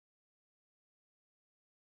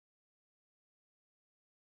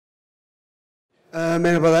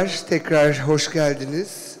Merhabalar, tekrar hoş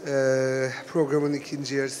geldiniz programın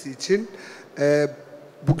ikinci yarısı için.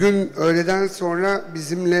 Bugün öğleden sonra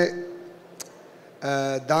bizimle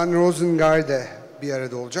Daan Roosegaarde bir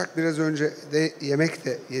arada olacak. Biraz önce de yemek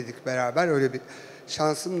de yedik beraber, öyle bir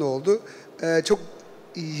şansım da oldu. Çok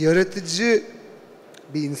yaratıcı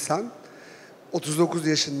bir insan, 39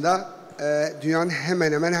 yaşında, dünyanın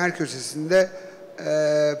hemen hemen her köşesinde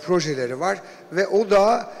projeleri var ve o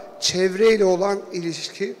da çevreyle olan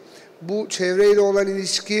ilişki, bu çevreyle olan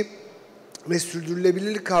ilişki ve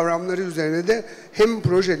sürdürülebilirlik kavramları üzerine de hem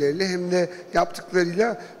projeleriyle hem de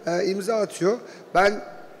yaptıklarıyla imza atıyor. Ben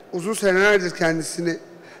uzun senelerdir kendisini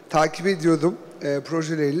takip ediyordum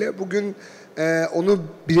projeleriyle. Bugün onu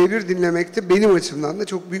birebir dinlemekte benim açımdan da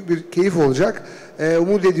çok büyük bir keyif olacak.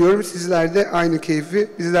 Umut ediyorum sizler de aynı keyfi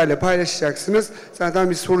bizlerle paylaşacaksınız. Zaten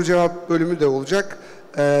bir soru cevap bölümü de olacak.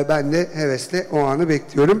 Ben de hevesle o anı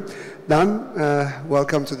bekliyorum. Dan,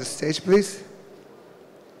 welcome to the stage, please.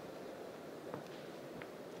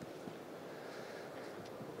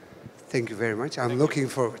 Thank you very much. I'm looking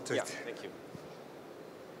forward to it. Thank you.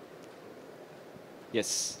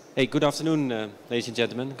 Yes. Hey, good afternoon, ladies and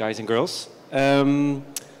gentlemen, guys and girls.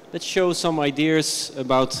 Let's show some ideas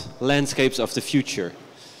about landscapes of the future.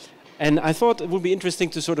 And I thought it would be interesting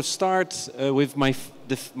to sort of start with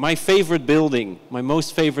my favorite building, my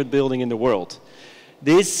most favorite building in the world.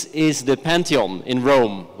 This is the Pantheon in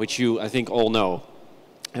Rome, which you, I think, all know.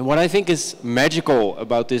 And what I think is magical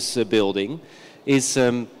about this building is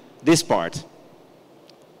this part,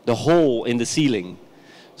 the hole in the ceiling.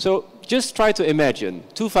 So just try to imagine,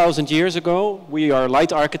 2,000 years ago, we are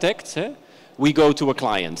light architects, we go to a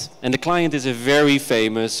client. And the client is a very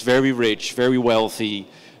famous, very rich, very wealthy,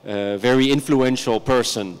 very influential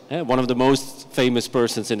person, one of the most famous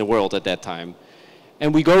persons in the world at that time.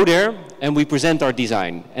 And we go there and we present our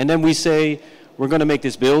design. And then we say, we're going to make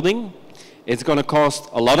this building. It's going to cost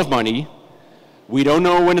a lot of money. We don't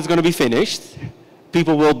know when it's going to be finished.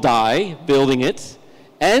 People will die building it.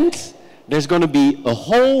 And there's going to be a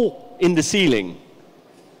hole in the ceiling.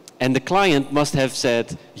 And the client must have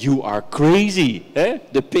said, you are crazy.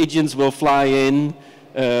 The pigeons will fly in.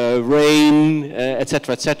 Rain,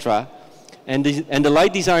 etc., etc. And the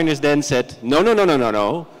light designers then said,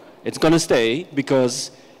 no, it's going to stay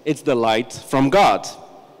because it's the light from God.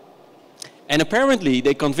 And apparently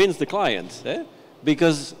they convinced the client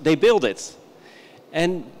because they built it.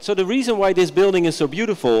 And so the reason why this building is so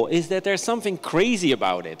beautiful is that there's something crazy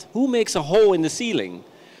about it. Who makes a hole in the ceiling?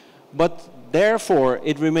 But therefore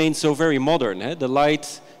it remains so very modern. The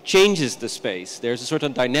light changes the space. There's a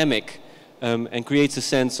certain dynamic and creates a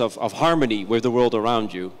sense of harmony with the world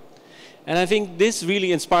around you. And I think this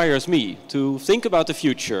really inspires me to think about the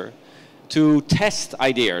future, to test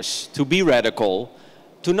ideas, to be radical,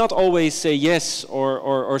 to not always say yes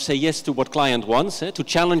or say yes to what client wants, to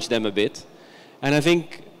challenge them a bit. And I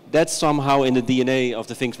think that's somehow in the DNA of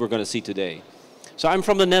the things we're going to see today. So I'm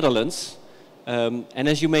from the Netherlands, and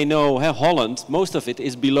as you may know, Holland, most of it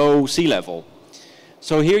is below sea level.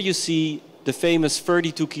 So here you see the famous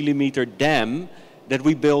 32-kilometer dam that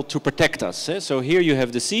we built to protect us. So here you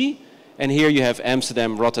have the sea, and here you have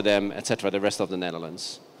Amsterdam, Rotterdam, etc., the rest of the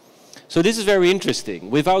Netherlands. So this is very interesting.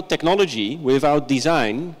 Without technology, without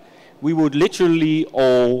design, we would literally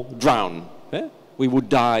all drown. We would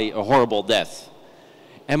die a horrible death.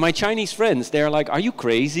 And my Chinese friends, they're like, are you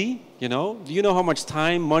crazy? Do you know how much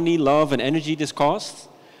time, money, love, and energy this costs?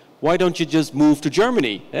 Why don't you just move to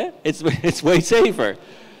Germany? It's way safer.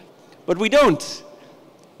 But we don't.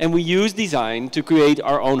 And we use design to create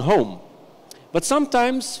our own home. But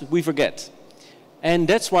sometimes we forget. And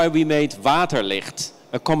that's why we made waterlicht,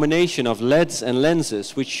 a combination of LEDs and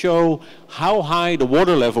lenses which show how high the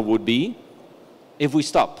water level would be if we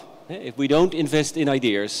stop. If we don't invest in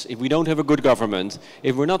ideas, if we don't have a good government,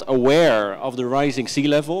 if we're not aware of the rising sea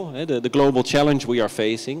level, the global challenge we are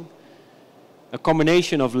facing, a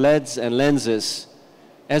combination of LEDs and lenses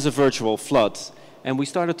as a virtual flood. And we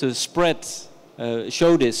started to spread,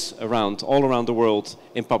 show this around, all around the world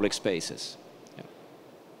in public spaces. Yeah.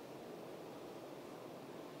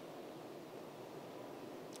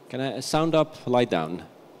 Can I sound up, light down?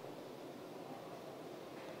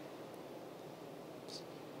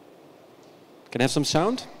 Can I have some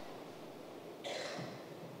sound?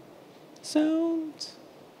 Sound.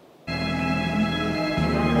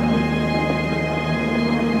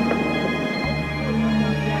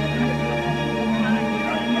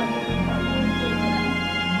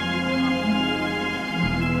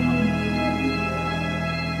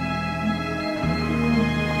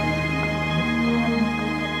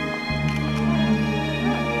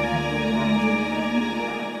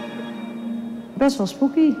 best wel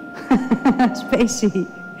spooky. Spacey.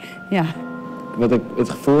 Ja. Wat ik het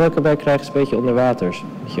gevoel dat ik erbij krijg is een beetje onder water.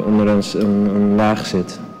 Dat je onder een laag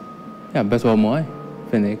zit. Ja, best wel mooi,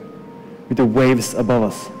 vind ik. With the waves above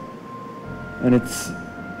us. And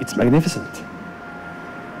it's magnificent.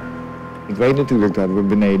 Ik weet natuurlijk dat we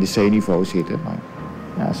beneden zeeniveau zitten, maar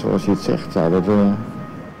ja, zoals je het zegt, zou dat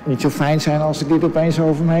niet zo fijn zijn als ik dit opeens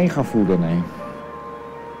over me heen ga voelen, nee.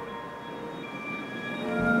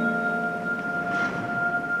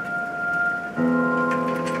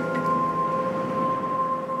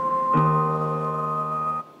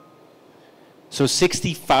 So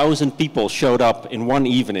 60,000 people showed up in one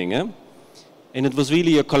evening, eh? And it was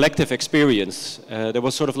really a collective experience. There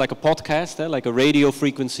was sort of like a podcast, like a radio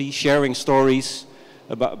frequency, sharing stories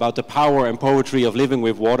about the power and poetry of living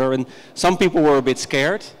with water. And some people were a bit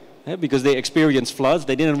scared because they experienced floods.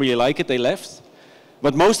 They didn't really like it, they left.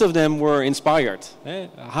 But most of them were inspired.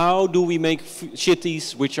 How do we make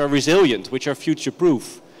cities which are resilient, which are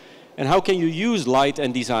future-proof? And how can you use light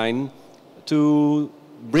and design to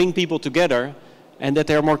bring people together and that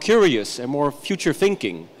they're more curious and more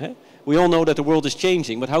future-thinking? We all know that the world is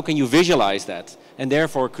changing, but how can you visualize that and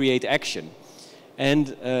therefore create action? And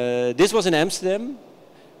this was in Amsterdam,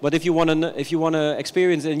 but if you want to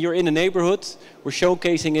experience it and you're in the neighborhood, we're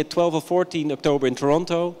showcasing it 12 or 14 October in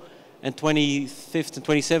Toronto and 25th and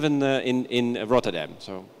 27th in Rotterdam.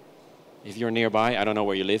 So if you're nearby, I don't know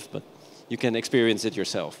where you live, but you can experience it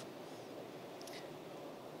yourself.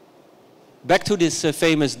 Back to this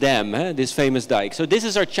famous dam, this famous dike. So this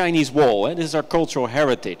is our Chinese wall, this is our cultural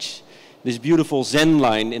heritage. This beautiful Zen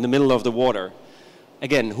line in the middle of the water.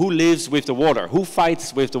 Again, who lives with the water? Who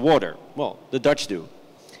fights with the water? Well, the Dutch do.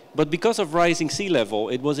 But because of rising sea level,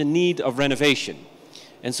 it was in need of renovation.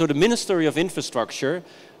 And so the Ministry of Infrastructure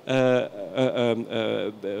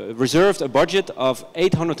reserved a budget of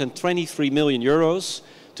 823 million euros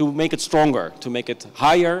to make it stronger, to make it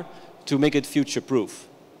higher, to make it future-proof.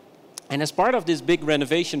 And as part of this big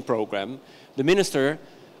renovation program, the minister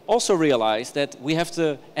also realized that we have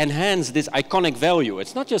to enhance this iconic value.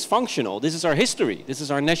 It's not just functional, this is our history, this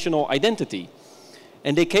is our national identity.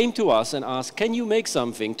 And they came to us and asked, can you make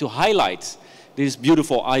something to highlight this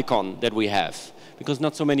beautiful icon that we have? Because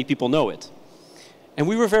not so many people know it. And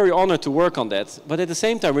we were very honored to work on that, but at the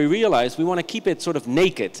same time we realized we want to keep it sort of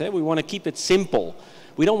naked, we want to keep it simple.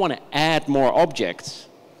 We don't want to add more objects.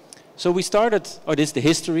 So we started, this is the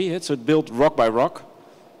history, so it built rock by rock.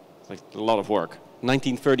 It's like a lot of work.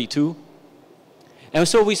 1932. And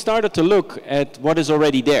so we started to look at what is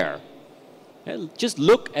already there. Just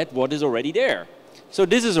look at what is already there. So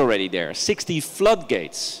this is already there, 60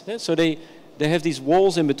 floodgates. So they have these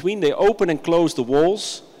walls in between. They open and close the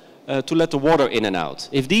walls to let the water in and out.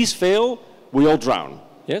 If these fail, we all drown,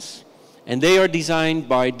 yes? And they are designed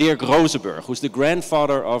by Dirk Roosegaarde, who's the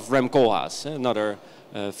grandfather of Rem Koolhaas, another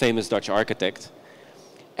famous Dutch architect.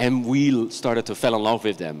 And we started to fall in love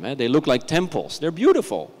with them. They look like temples. They're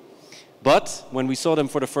beautiful. But when we saw them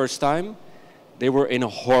for the first time, they were in a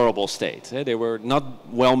horrible state. They were not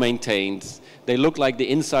well maintained. They looked like the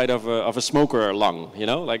inside of a smoker lung, you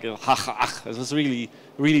know, like it was really,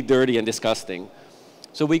 really dirty and disgusting.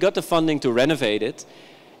 So we got the funding to renovate it,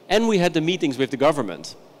 and we had the meetings with the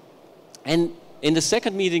government. And in the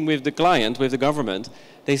second meeting with the client, with the government,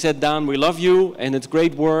 they said, Daan, we love you, and it's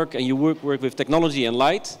great work, and you work with technology and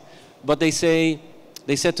light. But they said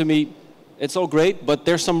to me, it's all great, but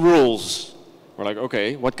there's some rules. We're like,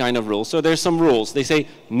 okay, what kind of rules? So there's some rules. They say,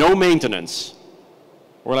 no maintenance.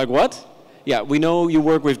 We're like, what? Yeah, we know you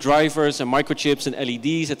work with drivers and microchips and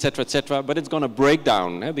LEDs, etc., but it's going to break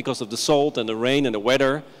down because of the salt and the rain and the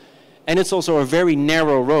weather. And it's also a very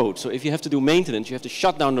narrow road. So if you have to do maintenance, you have to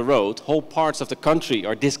shut down the road. Whole parts of the country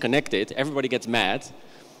are disconnected. Everybody gets mad.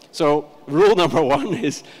 So rule number one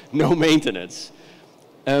is no maintenance.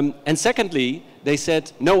 And secondly, they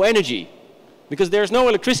said no energy, because there's no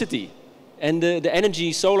electricity. And the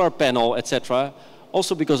energy, solar panel, etc.,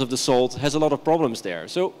 also because of the salt, has a lot of problems there.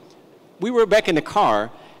 So we were back in the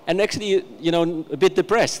car and actually, you know, a bit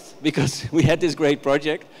depressed because we had this great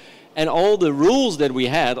project and all the rules that we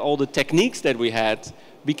had, all the techniques that we had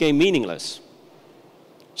became meaningless.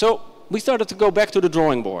 So we started to go back to the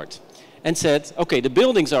drawing board and said, okay, the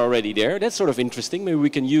buildings are already there. That's sort of interesting. Maybe we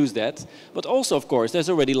can use that. But also, of course, there's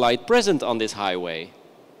already light present on this highway,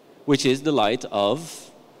 which is the light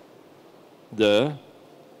of the...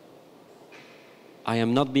 I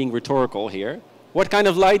am not being rhetorical here. What kind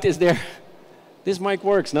of light is there? This mic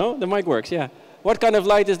works, no? The mic works, yeah. What kind of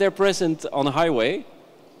light is there present on a highway?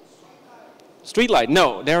 Street light.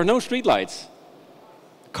 No, there are no street lights.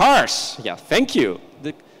 Cars. Yeah, thank you.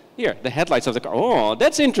 Here, the headlights of the car. Oh,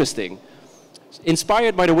 that's interesting.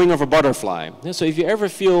 inspired by the wing of a butterfly. So if you ever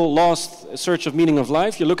feel lost, a search of meaning of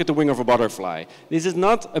life, you look at the wing of a butterfly. This is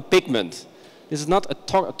not a pigment. This is not a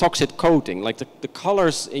toxic coating. Like the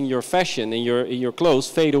colors in your fashion, in your clothes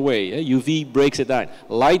fade away. UV breaks it down.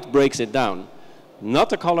 Light breaks it down. Not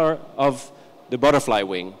the color of the butterfly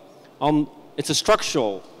wing. It's a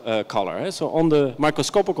structural color. So on the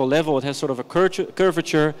microscopical level, it has sort of a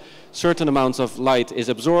curvature. Certain amounts of light is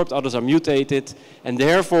absorbed, others are mutated, and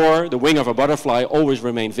therefore the wing of a butterfly always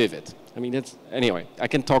remain vivid. I mean, anyway, I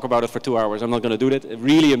can talk about it for 2 hours. I'm not going to do that.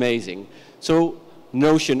 Really amazing. So,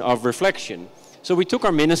 notion of reflection. So we took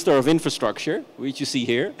our Minister of Infrastructure, which you see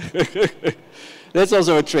here. That's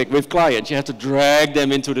also a trick with clients. You have to drag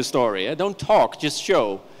them into the story. Don't talk, just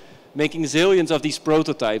show. Making zillions of these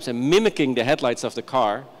prototypes and mimicking the headlights of the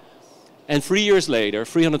car. And 3 years later,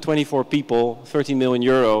 324 people, 13 million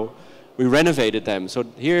euro, we renovated them. So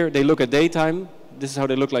here they look at daytime. This is how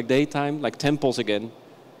they look like daytime, like temples again.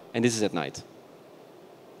 And this is at night.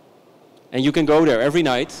 And you can go there every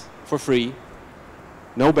night for free.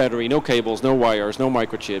 No battery, no cables, no wires, no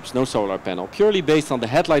microchips, no solar panel. Purely based on the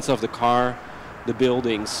headlights of the car, the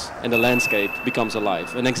buildings, and the landscape becomes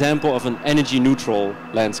alive. An example of an energy-neutral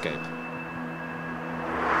landscape.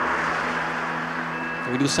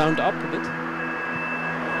 Can we do sound up a bit?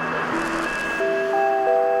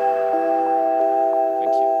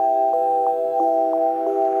 Thank you.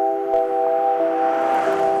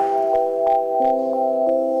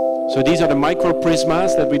 So these are the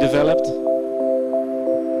microprismas that we developed.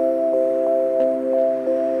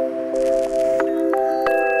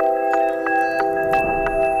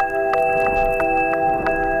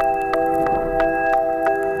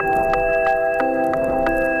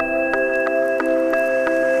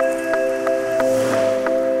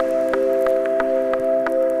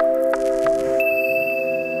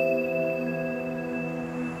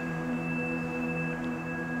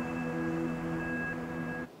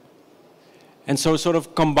 And so sort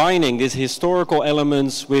of combining these historical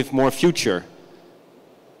elements with more future,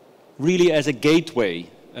 really as a gateway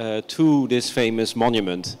to this famous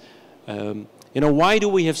monument. You know, why do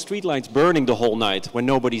we have streetlights burning the whole night when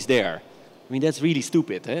nobody's there? I mean, that's really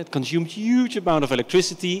stupid. It consumes huge amount of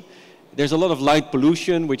electricity. There's a lot of light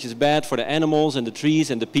pollution, which is bad for the animals and the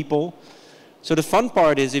trees and the people. So the fun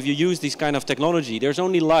part is if you use this kind of technology, there's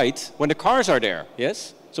only light when the cars are there,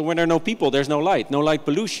 yes? So when there are no people, there's no light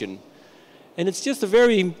pollution. And it's just a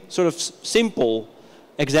very sort of simple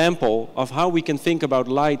example of how we can think about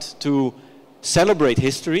light to celebrate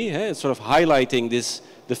history, sort of highlighting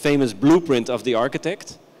the famous blueprint of the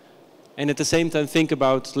architect, and at the same time think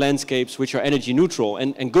about landscapes which are energy neutral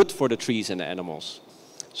and good for the trees and the animals.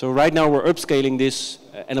 So right now we're upscaling this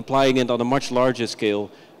and applying it on a much larger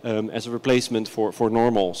scale as a replacement for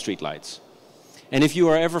normal streetlights. And if you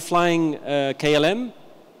are ever flying KLM,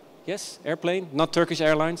 yes, airplane, not Turkish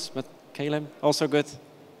Airlines, but KLM, also good.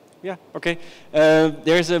 Yeah, okay.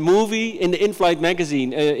 There's a movie in the in-flight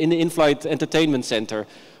magazine, in the in-flight entertainment center,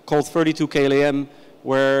 called 32 KLM,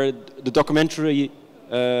 where the documentary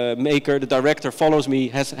maker, the director,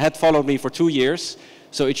 had followed me for 2 years.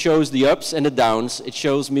 So it shows the ups and the downs. It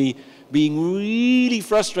shows me being really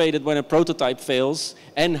frustrated when a prototype fails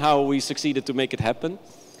and how we succeeded to make it happen.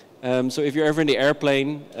 So if you're ever in the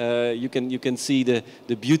airplane, you can see the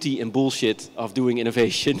beauty and bullshit of doing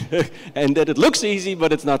innovation and that it looks easy,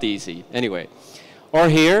 but it's not easy. Anyway, or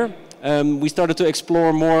here, we started to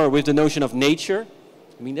explore more with the notion of nature.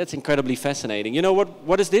 I mean, that's incredibly fascinating. You know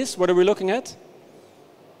what is this? What are we looking at?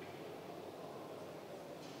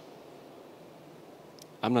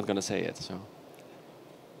 I'm not going to say it, so.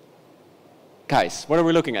 Guys, what are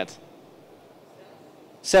we looking at?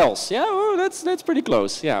 Cells. Yeah, well, that's pretty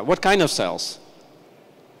close. Yeah, what kind of cells?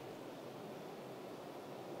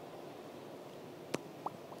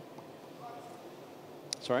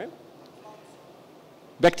 Sorry?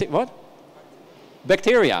 What?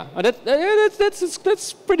 Bacteria. Oh,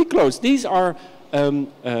 that's pretty close. These are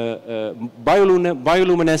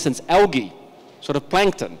bioluminescence algae, sort of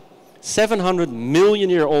plankton.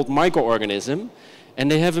 700-million-year-old microorganism, and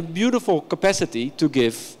they have a beautiful capacity to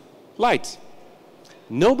give light.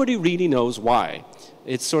 Nobody really knows why.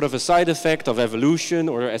 It's sort of a side effect of evolution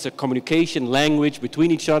or as a communication language between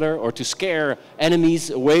each other or to scare enemies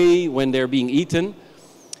away when they're being eaten.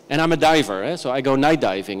 And I'm a diver, so I go night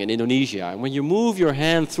diving in Indonesia. And when you move your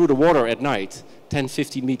hand through the water at night, 10,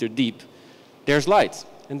 15 meters deep, there's light.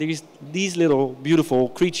 And these little beautiful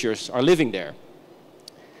creatures are living there.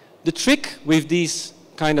 The trick with these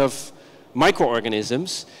kind of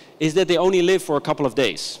microorganisms is that they only live for a couple of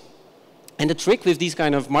days. And the trick with these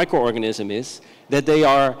kind of microorganisms is that they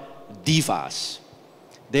are divas.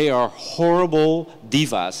 they are horrible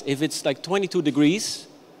divas. If it's like 22 degrees,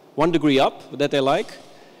 1 degree up that they like,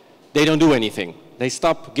 they don't do anything. They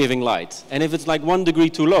stop giving light. And if it's like 1 degree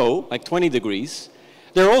too low, like 20 degrees,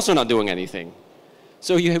 they're also not doing anything.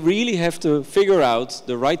 So you really have to figure out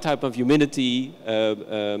the right type of humidity,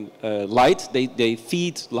 light. They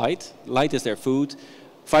feed light. Light is their food.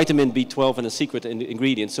 Vitamin B12 and a secret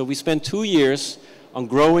ingredient. So we spent 2 years on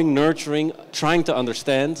growing, nurturing, trying to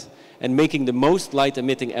understand, and making the most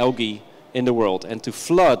light-emitting algae in the world. And to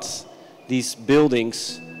flood these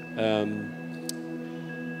buildings,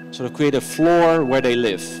 sort of create a floor where they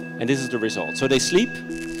live. And this is the result. So they sleep,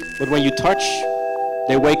 but when you touch,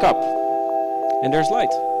 they wake up. And there's light.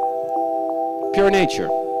 Pure nature.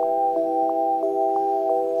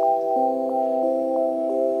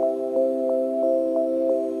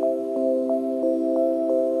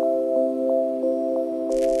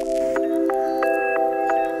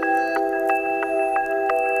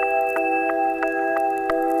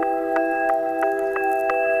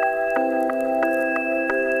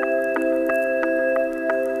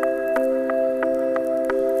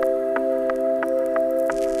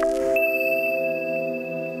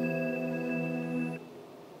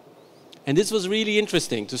 And this was really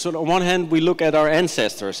interesting. To sort of, on one hand, we look at our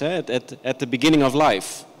ancestors at the beginning of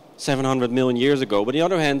life, 700 million years ago. But on the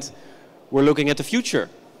other hand, we're looking at the future.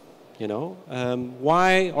 You know,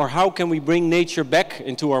 why or how can we bring nature back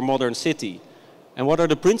into our modern city? And what are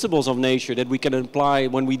the principles of nature that we can apply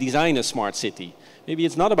when we design a smart city? Maybe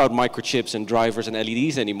it's not about microchips and drivers and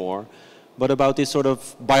LEDs anymore, but about this sort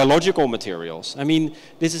of biological materials. I mean,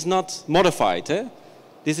 this is not modified.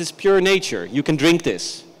 This is pure nature. You can drink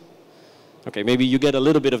this. Okay, maybe you get a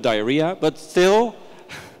little bit of diarrhea, but still,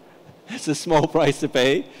 it's a small price to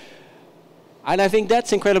pay. And I think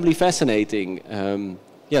that's incredibly fascinating,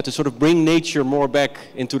 yeah, to sort of bring nature more back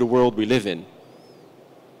into the world we live in.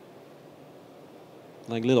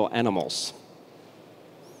 Like little animals.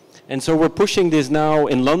 And so we're pushing this now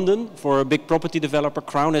in London for a big property developer,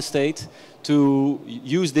 Crown Estate, to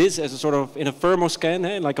use this as a sort of, in a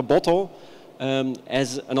thermoscan, like a bottle,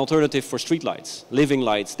 as an alternative for street lights, living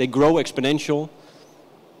lights. They grow exponential.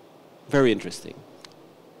 Very interesting.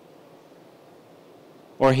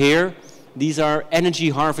 Or here, these are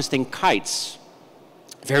energy harvesting kites.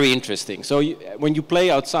 Very interesting. So when you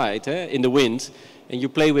play outside in the wind and you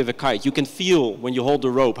play with a kite, you can feel when you hold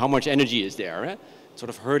the rope how much energy is there,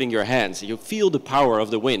 sort of hurting your hands. You feel the power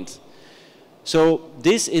of the wind. So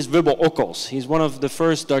this is Wubbo Ockels. He's one of the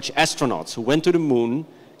first Dutch astronauts who went to the moon,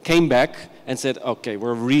 came back and said, okay,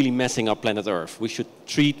 we're really messing up planet Earth. We should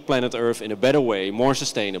treat planet Earth in a better way, more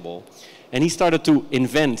sustainable. And he started to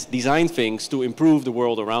invent, design things to improve the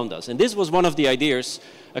world around us. And this was one of the ideas,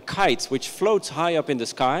 a kite which floats high up in the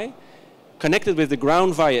sky, connected with the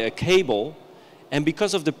ground via a cable, and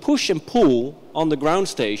because of the push and pull on the ground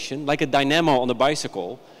station, like a dynamo on a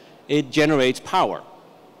bicycle, it generates power.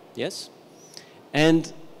 Yes?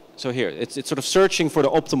 And so here, it's sort of searching for the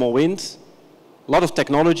optimal wind. A lot of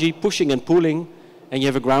technology, pushing and pulling, and you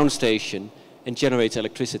have a ground station and generates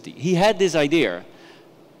electricity. He had this idea,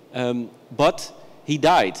 but he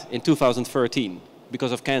died in 2013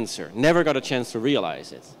 because of cancer. Never got a chance to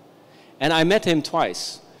realize it. And I met him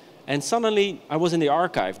twice. And suddenly I was in the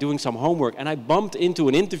archive doing some homework and I bumped into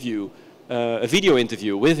an interview, a video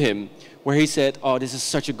interview with him where he said, oh, this is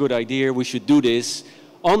such a good idea, we should do this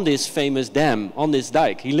on this famous dam, on this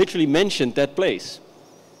dike. He literally mentioned that place.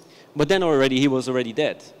 But then he was already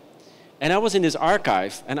dead. And I was in this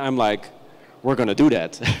archive, and I'm like, we're going to do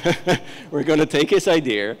that. We're going to take his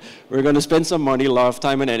idea. We're going to spend some money, love,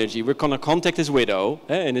 time, and energy. We're going to contact his widow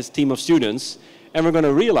and his team of students, and we're going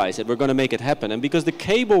to realize it. We're going to make it happen. And because the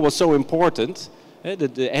cable was so important,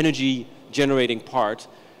 the energy generating part,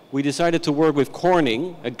 we decided to work with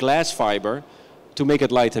Corning, a glass fiber, to make it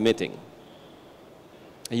light emitting.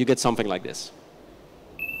 And you get something like this.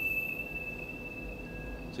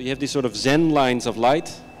 So you have these sort of Zen lines of light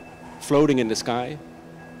floating in the sky.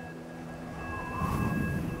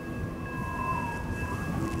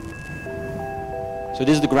 So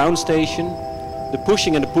this is the ground station, the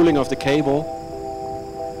pushing and the pulling of the cable,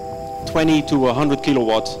 20 to 100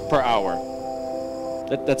 kilowatts per hour.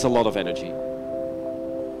 That's a lot of energy.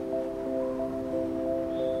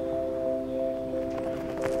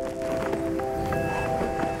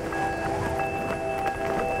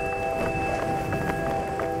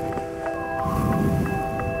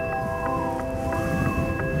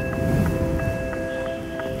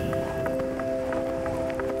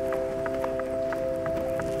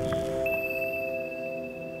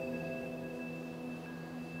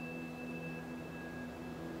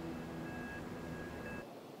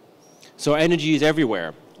 So energy is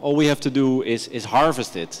everywhere. All we have to do is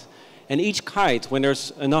harvest it. And each kite, when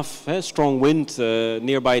there's enough strong wind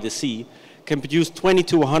nearby the sea, can produce 20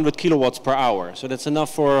 to 100 kilowatts per hour. So that's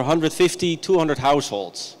enough for 150, 200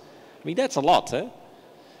 households. I mean, that's a lot, eh?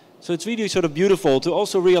 So it's really sort of beautiful to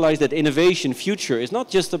also realize that innovation, future, is not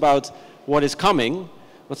just about what is coming,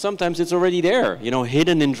 but sometimes it's already there, you know,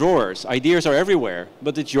 hidden in drawers. Ideas are everywhere,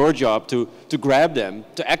 but it's your job to grab them,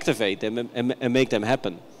 to activate them and make them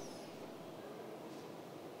happen.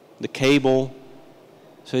 The cable.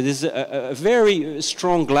 So it is a very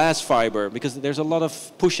strong glass fiber because there's a lot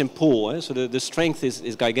of push and pull, so the strength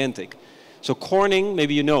is gigantic. So Corning,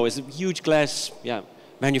 maybe you know, is a huge glass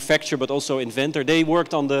manufacturer but also inventor. They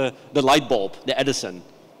worked on the light bulb, the Edison.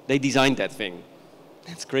 They designed that thing.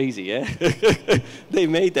 That's crazy, eh? They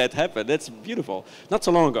made that happen. That's beautiful. Not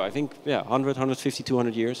so long ago, I think, 100, 150,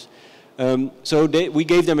 200 years. So we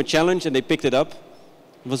gave them a challenge and they picked it up.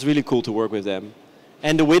 It was really cool to work with them.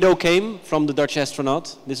 And the widow came from the Dutch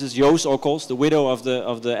astronaut. This is Joos Okkels, the widow of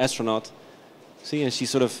the astronaut. See, and she's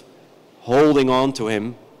sort of holding on to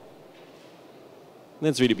him.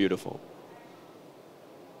 That's really beautiful.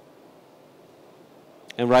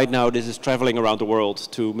 And right now, this is traveling around the world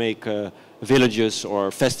to make villages or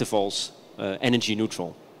festivals energy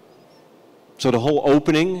neutral. So the whole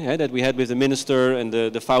opening that we had with the minister and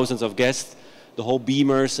the thousands of guests, the whole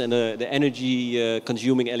beamers and the energy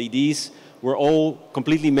consuming LEDs, were all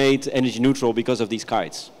completely made energy neutral because of these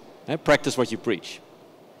kites. Practice what you preach.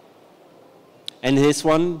 And this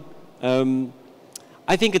one,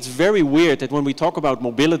 I think it's very weird that when we talk about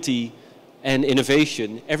mobility and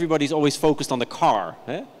innovation, everybody's always focused on the car.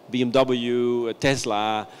 BMW,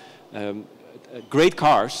 Tesla, great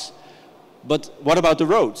cars. But what about the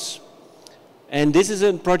roads? And this is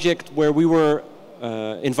a project where we were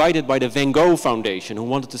invited by the Van Gogh Foundation, who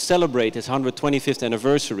wanted to celebrate his 125th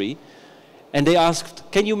anniversary. And they asked,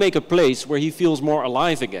 can you make a place where he feels more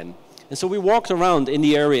alive again? And so we walked around in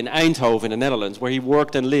the area in Eindhoven, in the Netherlands, where he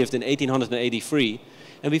worked and lived in 1883.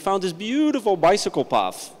 And we found this beautiful bicycle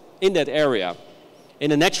path in that area,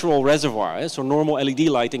 in a natural reservoir. So normal LED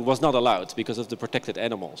lighting was not allowed because of the protected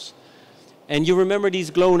animals. And you remember these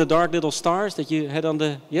glow-in-the-dark little stars that you had on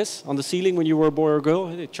the ceiling when you were a boy or girl?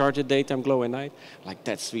 They charge at daytime, glow at night. Like,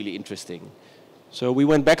 that's really interesting. So we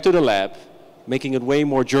went back to the lab, making it way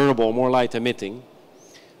more durable, more light emitting.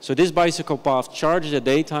 So this bicycle path charges at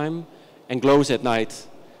daytime and glows at night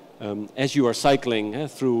as you are cycling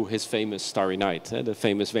through his famous Starry Night, the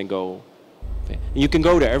famous Van Gogh. And you can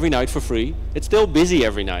go there every night for free. It's still busy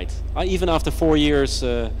every night, even after 4 years.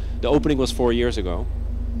 The opening was 4 years ago.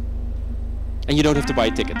 And you don't have to buy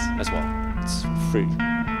a ticket as well. It's free.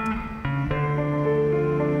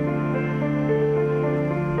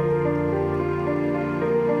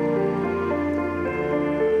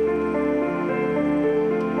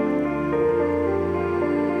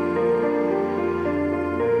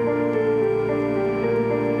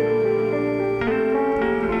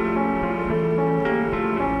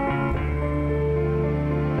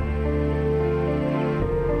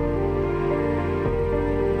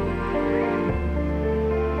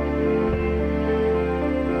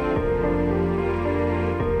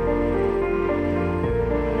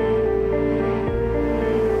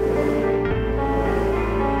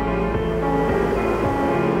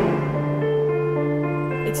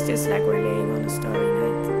 It's just like we're laying on a starry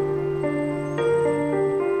night.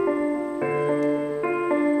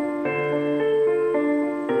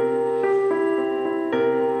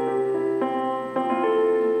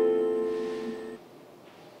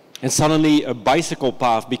 And suddenly a bicycle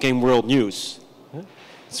path became world news.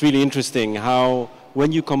 It's really interesting how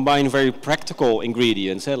when you combine very practical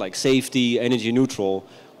ingredients, like safety, energy neutral,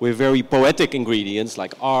 with very poetic ingredients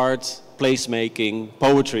like art, placemaking,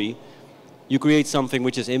 poetry, you create something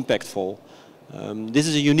which is impactful. This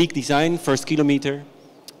is a unique design, first kilometer.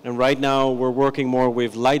 And right now we're working more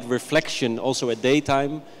with light reflection also at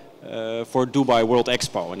daytime for Dubai World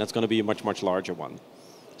Expo. And that's going to be a much, much larger one.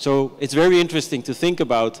 So it's very interesting to think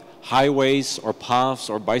about highways or paths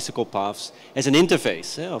or bicycle paths as an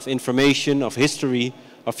interface of information, of history,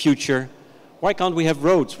 of future. Why can't we have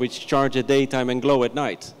roads which charge at daytime and glow at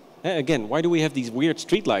night? Again, why do we have these weird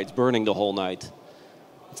streetlights burning the whole night?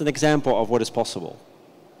 It's an example of what is possible.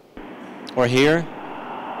 Or here,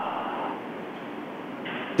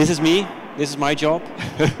 this is me, this is my job.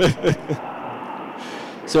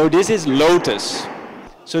 So this is Lotus.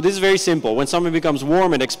 So this is very simple. When something becomes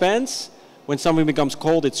warm, it expands. When something becomes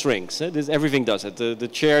cold, it shrinks. Everything does it. The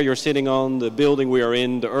chair you're sitting on, the building we are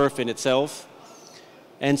in, the earth in itself.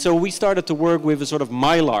 And so we started to work with a sort of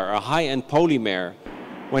mylar, a high-end polymer.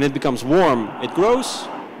 When it becomes warm, it grows.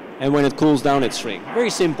 and when it cools down, it shrinks.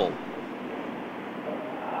 Very simple.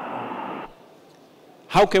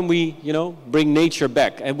 How can we, bring nature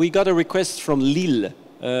back? And we got a request from Lille,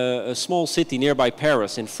 a small city nearby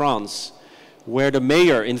Paris in France, where the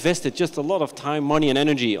mayor invested just a lot of time, money, and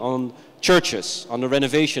energy on churches, on the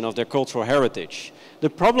renovation of their cultural heritage.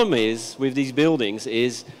 The problem is, with these buildings,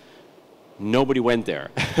 is nobody went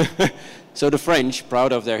there. So the French,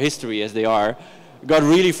 proud of their history as they are, got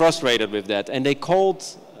really frustrated with that. And they called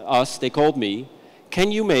us, they called me,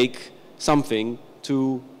 can you make something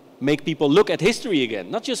to make people look at history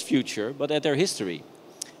again? Not just future, but at their history.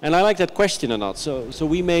 And I like that question a lot. So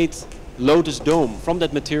we made Lotus Dome from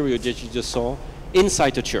that material that you just saw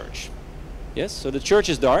inside the church. Yes, so the church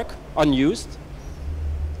is dark, unused.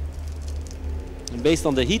 And based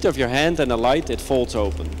on the heat of your hand and the light, it folds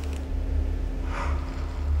open.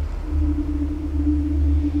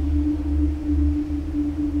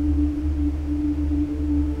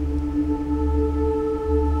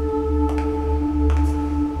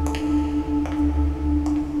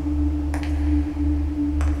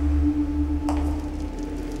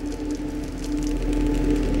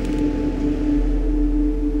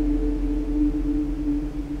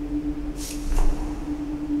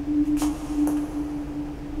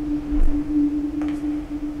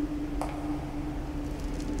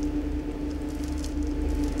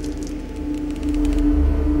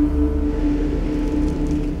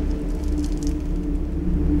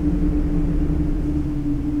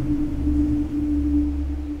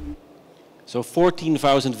 So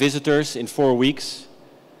 14,000 visitors in 4 weeks.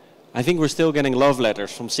 I think we're still getting love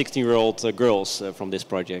letters from 16-year-old girls from this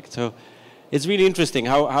project. So it's really interesting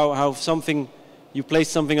how something, you place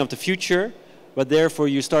something of the future, but therefore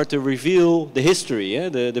you start to reveal the history,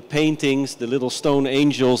 the paintings, the little stone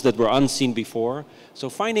angels that were unseen before. So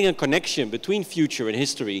finding a connection between future and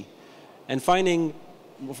history, and finding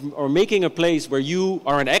or making a place where you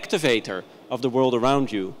are an activator of the world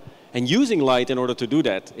around you, and using light in order to do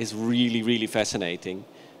that is really, really fascinating.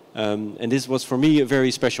 And this was for me a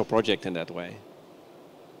very special project in that way.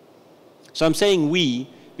 So I'm saying we,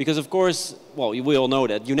 because of course, well, we all know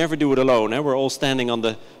that you never do it alone. We're all standing on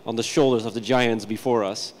the shoulders of the giants before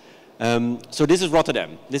us. So this is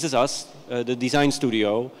Rotterdam. This is us, the design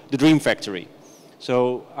studio, the Dream Factory.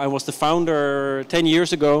 So I was the founder 10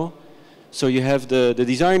 years ago. So you have the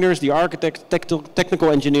designers, the architects,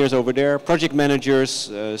 technical engineers over there, project managers,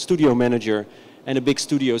 studio manager, and a big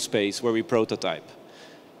studio space where we prototype.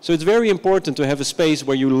 So it's very important to have a space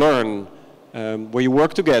where you learn, where you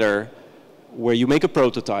work together, where you make a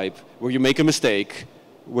prototype, where you make a mistake,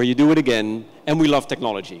 where you do it again, and we love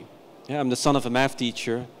technology. Yeah, I'm the son of a math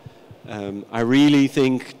teacher. I really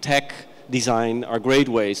think tech, design are great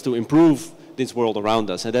ways to improve this world around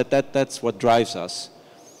us, and that's what drives us.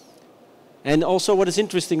 And also what is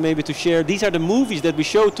interesting maybe to share, these are the movies that we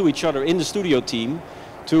show to each other in the studio team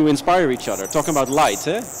to inspire each other, talking about light.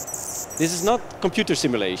 This is not computer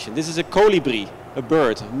simulation, this is a colibri, a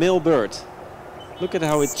bird, a male bird. Look at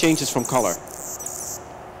how it changes from color.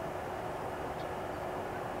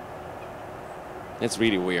 That's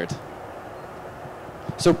really weird.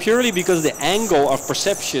 So purely because the angle of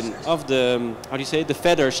perception of the, how do you say, the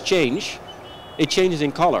feathers change, it changes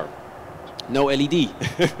in color. No LED.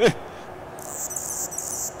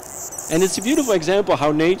 And it's a beautiful example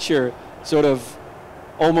how nature sort of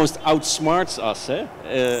almost outsmarts us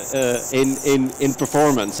in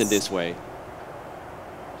performance in this way.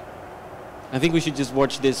 I think we should just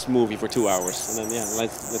watch this movie for 2 hours, and then yeah,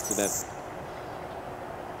 let's do that.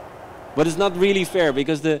 But it's not really fair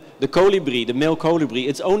because the colibri, the male colibri,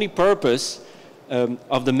 its only purpose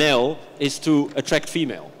of the male is to attract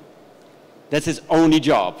female. That's his only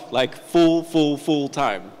job, like full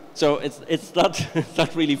time. So it's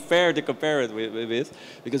not really fair to compare it with it,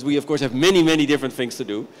 because we of course have many different things to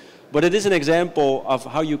do. But it is an example of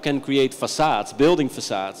how you can create facades, building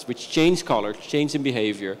facades, which change color, change in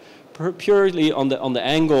behavior, purely on the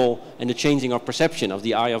angle and the changing of perception of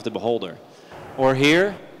the eye of the beholder. Or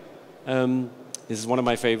here, this is one of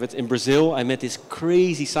my favorites. In Brazil, I met this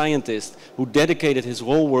crazy scientist who dedicated his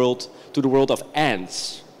whole world to the world of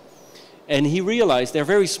ants. And he realized they're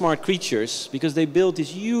very smart creatures because they built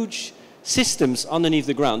these huge systems underneath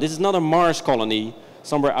the ground. This is not a Mars colony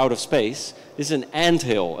somewhere out of space. This is an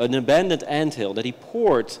anthill, an abandoned anthill that he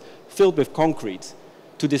poured, filled with concrete,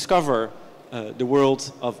 to discover the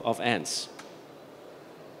world of ants.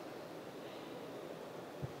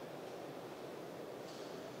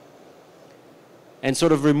 And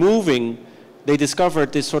sort of removing, they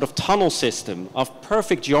discovered this sort of tunnel system of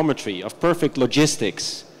perfect geometry, of perfect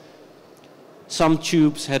logistics. Some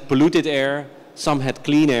tubes had polluted air, some had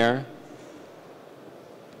clean air.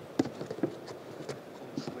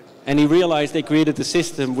 And he realized they created a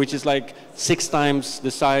system which is like 6 times the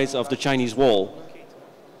size of the Chinese wall,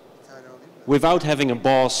 without having a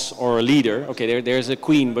boss or a leader. Okay, there's a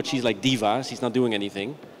queen, but she's like diva, she's not doing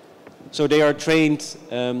anything. So they are trained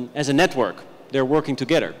as a network. They're working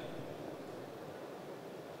together.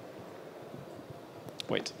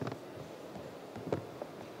 Wait.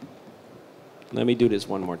 Let me do this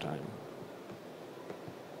one more time.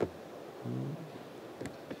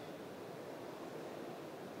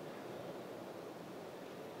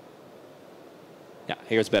 Yeah,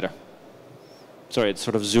 here's better. Sorry, it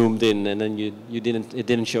sort of zoomed in, and then it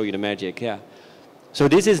didn't show you the magic. Yeah. So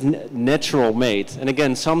this is natural made, and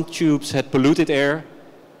again, some tubes had polluted air,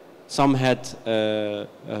 some had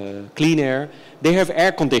clean air. They have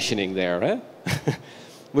air conditioning there, eh?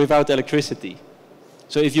 Without electricity.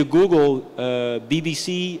 So if you Google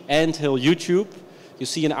BBC Anthill YouTube, you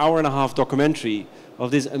see an 1.5-hour documentary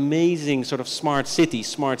of this amazing sort of smart city,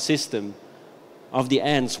 smart system of the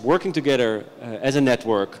ants working together as a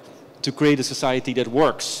network to create a society that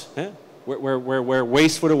works, where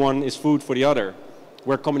waste for the one is food for the other,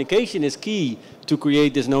 where communication is key to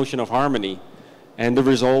create this notion of harmony, and the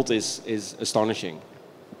result is astonishing.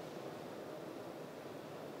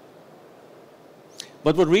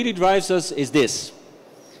 But what really drives us is this.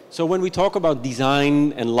 So when we talk about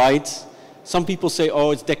design and light, some people say,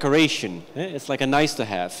 oh, it's decoration. It's like a nice to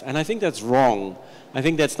have. And I think that's wrong. I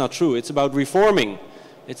think that's not true. It's about reforming.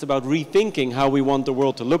 It's about rethinking how we want the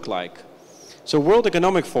world to look like. So World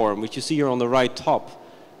Economic Forum, which you see here on the right top,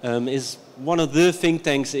 is one of the think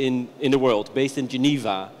tanks in the world, based in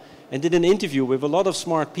Geneva, and did an interview with a lot of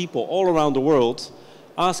smart people all around the world,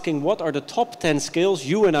 asking what are the top 10 skills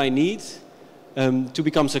you and I need to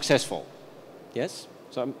become successful. Yes?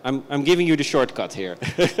 So I'm giving you the shortcut here.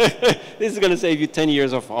 This is going to save you 10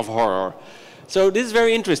 years of horror. So this is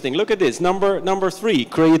very interesting. Look at this. Number 3,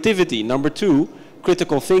 creativity. Number 2,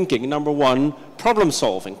 critical thinking. Number 1, problem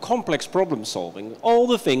solving, complex problem solving. All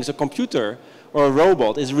the things a computer or a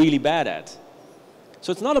robot is really bad at.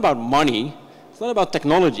 So it's not about money. It's not about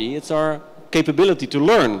technology. It's our capability to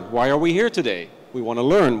learn. Why are we here today? We want to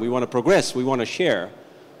learn. We want to progress. We want to share.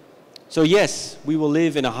 So yes, we will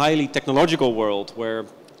live in a highly technological world where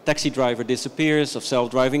taxi driver disappears, of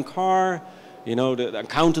self-driving car, you know, the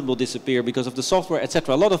accountant will disappear because of the software,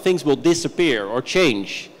 etc. A lot of things will disappear or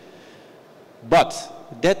change. But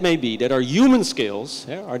that may be that our human skills,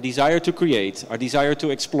 our desire to create, our desire to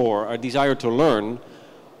explore, our desire to learn,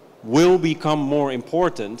 will become more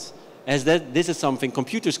important, as that this is something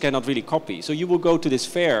computers cannot really copy. So you will go to this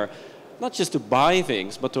fair, not just to buy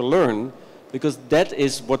things, but to learn, because that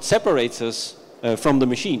is what separates us from the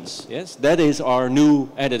machines. Yes, that is our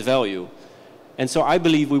new added value. And so I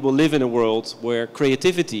believe we will live in a world where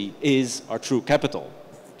creativity is our true capital.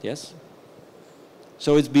 Yes?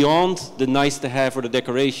 So it's beyond the nice to have or the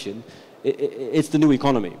decoration. It's the new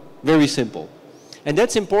economy. Very simple. And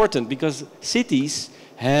that's important because cities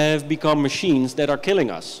have become machines that are killing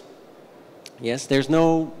us. Yes, there's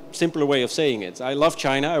no simpler way of saying it. I love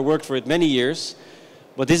China. I worked for it many years.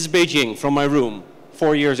 But this is Beijing from my room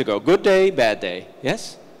 4 years ago. Good day, bad day.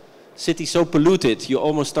 Yes? City so polluted, you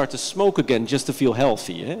almost start to smoke again just to feel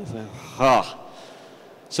healthy. Eh?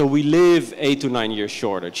 So we live 8 to 9 years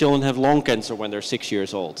shorter. Children have lung cancer when they're 6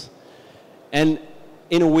 years old. And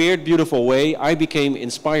in a weird, beautiful way, I became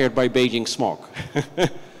inspired by Beijing smog.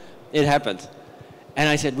 It happened. And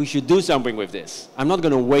I said, we should do something with this. I'm not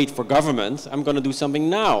going to wait for government. I'm going to do something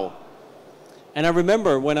now. And I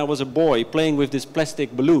remember when I was a boy playing with this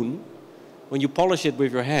plastic balloon, when you polish it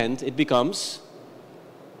with your hand, it becomes,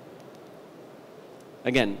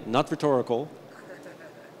 again, not rhetorical.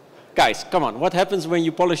 Guys, come on, what happens when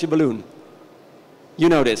you polish a balloon? You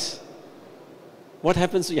know this. What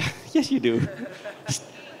happens? Yeah, yes, you do.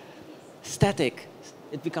 Static.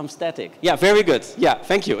 It becomes static. Yeah, very good. Yeah,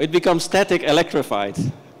 thank you. It becomes static electrified.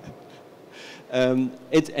 And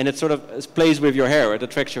it sort of plays with your hair. It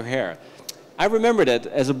attracts your hair. I remember that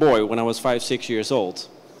as a boy when I was 5, 6 years old.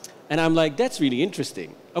 And I'm like, that's really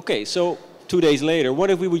interesting. Okay, so 2 days later,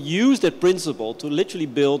 what if we would use that principle to literally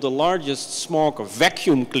build the largest smog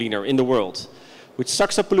vacuum cleaner in the world, which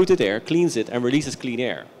sucks up polluted air, cleans it, and releases clean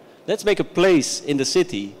air. Let's make a place in the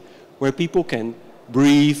city where people can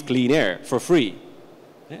breathe clean air for free,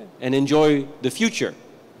 and enjoy the future.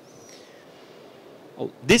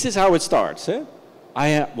 Oh, this is how it starts.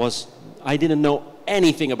 I didn't know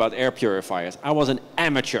anything about air purifiers. I was an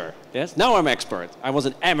amateur. Yes? Now I'm expert. I was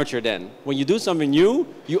an amateur then. When you do something new,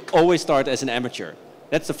 you always start as an amateur.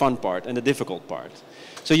 That's the fun part and the difficult part.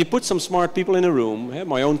 So you put some smart people in a room,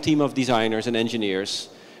 my own team of designers and engineers,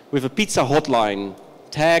 with a pizza hotline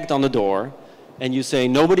tagged on the door, and you say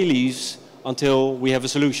nobody leaves until we have a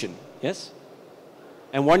solution, yes?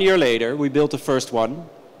 And 1 year later, we built the first one.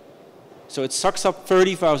 So it sucks up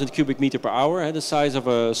 30,000 cubic meter per hour, the size of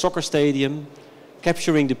a soccer stadium,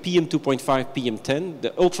 capturing the PM2.5, PM10, the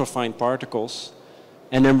ultrafine particles,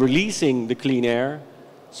 and then releasing the clean air.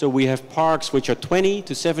 So we have parks which are 20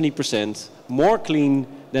 to 70% more clean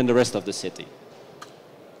than the rest of the city.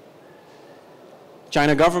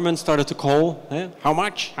 China government started to call, how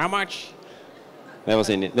much, how much? That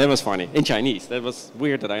was funny, in Chinese. That was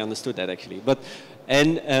weird that I understood that actually.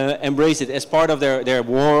 And embrace it as part of their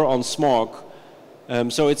war on smog.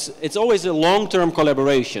 So it's always a long-term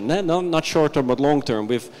collaboration, not short-term but long-term,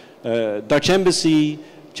 with Dutch Embassy,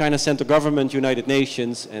 China Central Government, United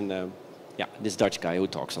Nations, and yeah, this Dutch guy who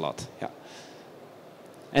talks a lot. Yeah.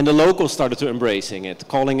 And the locals started to embracing it,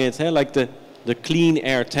 calling it like the clean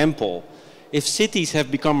air temple. If cities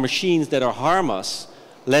have become machines that are harm us,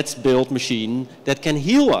 let's build machines that can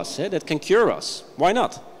heal us, that can cure us. Why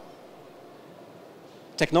not?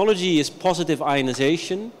 Technology is positive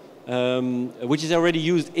ionization, which is already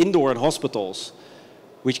used indoor in hospitals,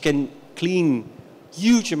 which can clean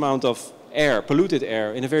huge amount of air, polluted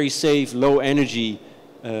air, in a very safe, low energy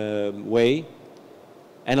way.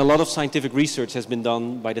 And a lot of scientific research has been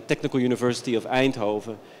done by the Technical University of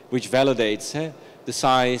Eindhoven, which validates the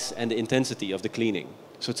size and the intensity of the cleaning.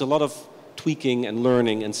 So it's a lot of tweaking and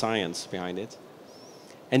learning and science behind it.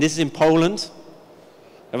 And this is in Poland.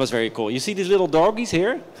 That was very cool. You see these little doggies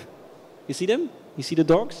here? You see them? You see the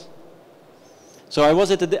dogs? So I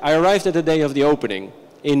arrived at the day of the opening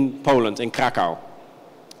in Poland, in Krakow,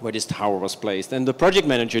 where this tower was placed. And the project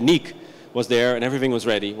manager, Nick, was there and everything was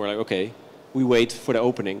ready. We're like, okay, we wait for the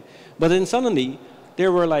opening. But then suddenly,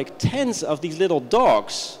 there were like tens of these little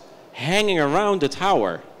dogs hanging around the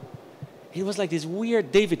tower. It was like this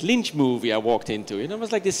weird David Lynch movie I walked into. It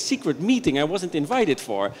was like this secret meeting I wasn't invited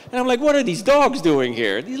for. And I'm like, what are these dogs doing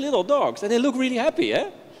here? These little dogs. And they look really happy,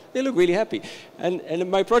 They look really happy. And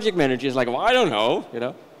my project manager is like, well, I don't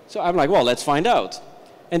know, So I'm like, well, let's find out.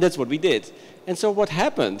 And that's what we did. And so what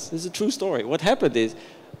happened, this is a true story, what happened is,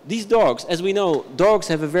 these dogs, as we know, dogs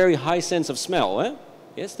have a very high sense of smell,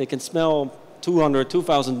 Yes, they can smell 200,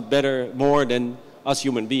 2,000 more than us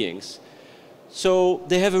human beings. So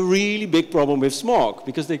they have a really big problem with smog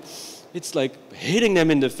because it's like hitting them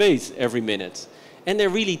in the face every minute. And they're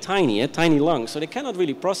really tiny, tiny lungs, so they cannot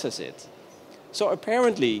really process it. So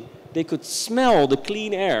apparently they could smell the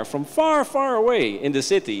clean air from far, far away in the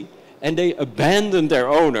city, and they abandoned their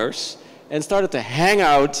owners and started to hang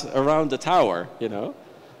out around the tower,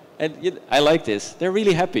 And I like this. They're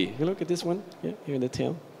really happy. You look at this one, here in the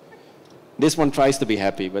tail. This one tries to be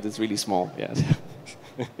happy, but it's really small,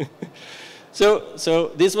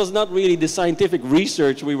 So this was not really the scientific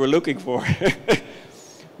research we were looking for.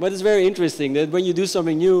 But it's very interesting that when you do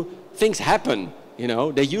something new, things happen,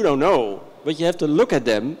 that you don't know. But you have to look at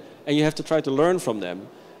them and you have to try to learn from them.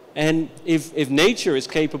 And if nature is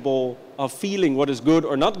capable of feeling what is good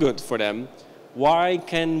or not good for them, why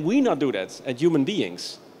can we not do that as human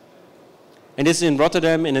beings? And this is in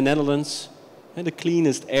Rotterdam, in the Netherlands, and the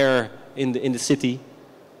cleanest air in the city.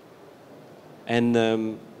 And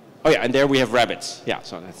and there we have rabbits.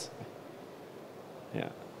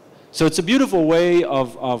 So it's a beautiful way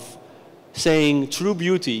of saying true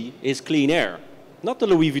beauty is clean air. Not the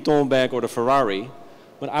Louis Vuitton bag or the Ferrari,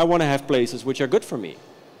 but I want to have places which are good for me.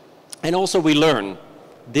 And also we learn,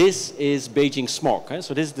 this is Beijing smog.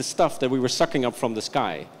 So this is the stuff that we were sucking up from the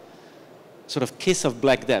sky. Sort of kiss of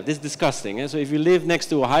black death. This is disgusting. So if you live next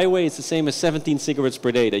to a highway, it's the same as 17 cigarettes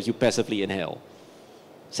per day that you passively inhale.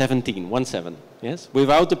 17, 17, yes?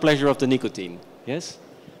 Without the pleasure of the nicotine, yes?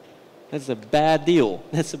 That's a bad deal.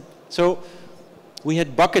 So we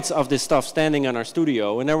had buckets of this stuff standing in our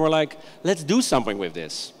studio, and then we're like, let's do something with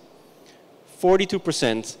this.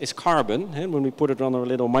 42% is carbon, and when we put it on a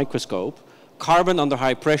little microscope, carbon under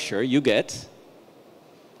high pressure, you get,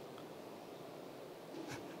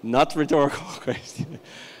 not rhetorical question.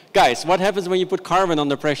 Guys, what happens when you put carbon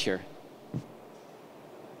under pressure?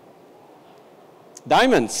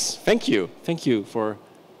 Diamonds, thank you. Thank you for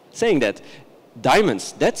saying that.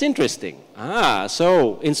 Diamonds, that's interesting.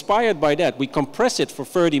 So inspired by that, we compress it for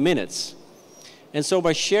 30 minutes. And so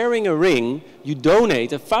by sharing a ring, you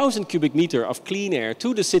donate 1,000 cubic meter of clean air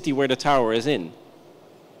to the city where the tower is in.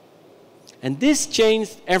 And this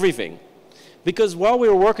changed everything. Because while we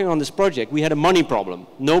were working on this project, we had a money problem.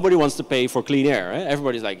 Nobody wants to pay for clean air.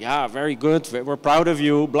 Everybody's like, yeah, very good, we're proud of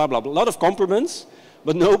you, blah, blah, blah. A lot of compliments.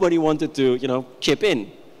 But nobody wanted to, chip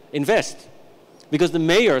in, invest. Because the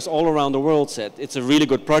mayors all around the world said, it's a really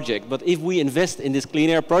good project, but if we invest in this clean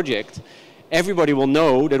air project, everybody will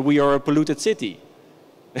know that we are a polluted city.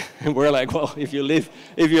 And we're like, well, if you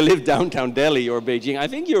live downtown Delhi or Beijing, I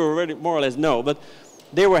think you already more or less know. But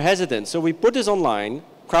they were hesitant. So we put this online,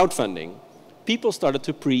 crowdfunding. People started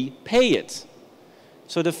to prepay it.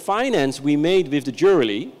 So the finance we made with the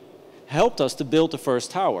jury helped us to build the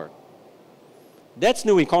first tower. That's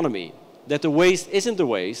new economy. That the waste isn't the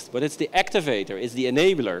waste, but it's the activator, it's the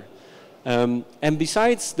enabler. And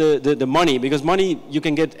besides the money, because money, you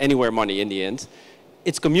can get anywhere money in the end,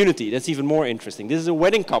 it's community. That's even more interesting. This is a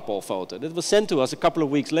wedding couple photo that was sent to us a couple of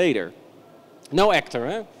weeks later. No actor,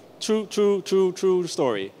 eh? True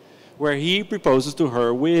story. Where he proposes to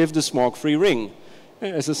her with the smoke-free ring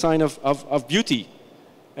as a sign of beauty,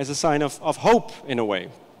 as a sign of hope in a way.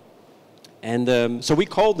 And so we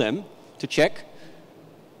called them to check.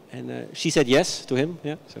 And she said yes to him.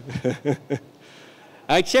 Yeah. So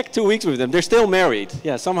I checked 2 weeks with them. They're still married.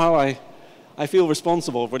 Yeah, somehow I feel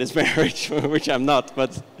responsible for this marriage, which I'm not.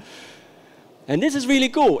 And this is really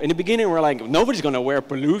cool. In the beginning, we're like, nobody's going to wear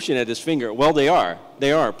pollution at his finger. Well, they are.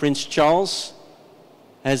 They are. Prince Charles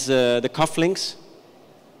has the cufflinks.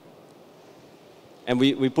 And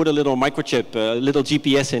we put a little microchip, a little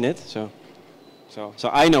GPS in it. So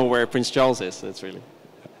I know where Prince Charles is. That's really...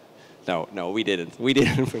 No, we didn't. We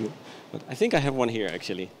didn't. But I think I have one here,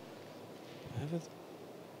 actually. Have it?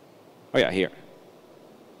 Oh, yeah, here.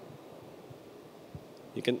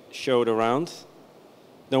 You can show it around.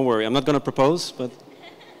 Don't worry, I'm not going to propose, but...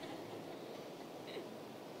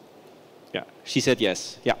 Yeah, she said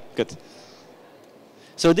yes. Yeah, good.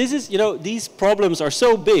 So this is, these problems are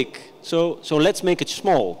so big, so let's make it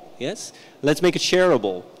small, yes? Let's make it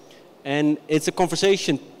shareable. And it's a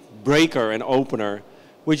conversation breaker and opener,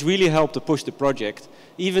 which really helped to push the project.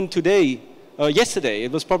 Even today, yesterday,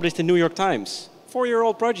 it was published in New York Times.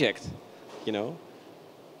 4-year-old project,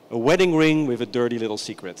 A wedding ring with a dirty little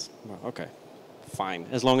secret. Well, okay, fine.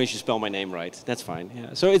 As long as you spell my name right, that's fine.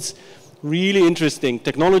 Yeah. So it's really interesting.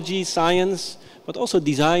 Technology, science, but also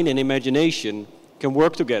design and imagination can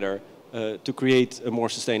work together to create a more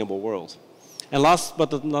sustainable world. And last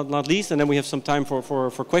but not least, and then we have some time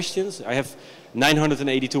for questions. I have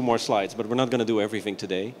 982 more slides, but we're not going to do everything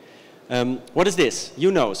today. What is this?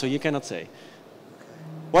 You know, so you cannot say.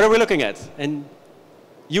 What are we looking at? And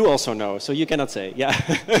you also know, so you cannot say. Yeah.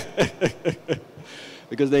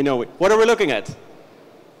 Because they know it. What are we looking at?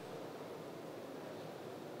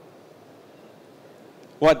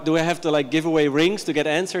 What, do I have to give away rings to get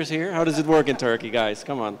answers here? How does it work in Turkey, guys?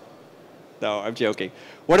 Come on. No, I'm joking.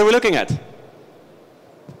 What are we looking at?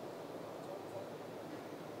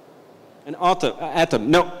 An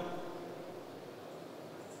atom. No.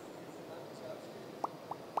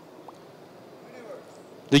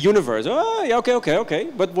 The universe. Oh, yeah, okay.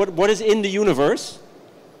 But what is in the universe?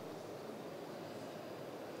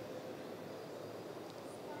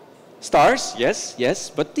 Stars, yes.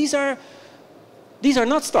 But these are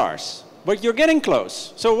not stars. But you're getting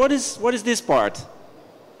close. So what is this part?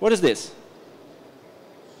 What is this?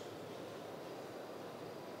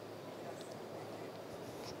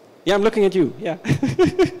 Yeah, I'm looking at you. Yeah.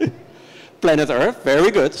 Planet Earth,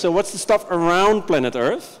 very good. So what's the stuff around planet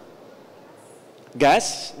Earth?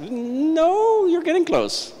 Gas? No, you're getting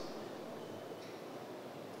close.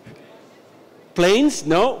 Planes?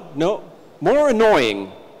 No. More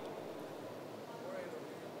annoying.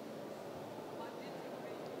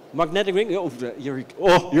 Magnetic ring? Oh,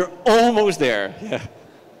 you're almost there. Yeah.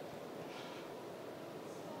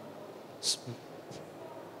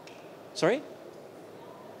 Sorry?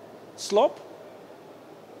 Slop?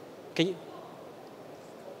 Can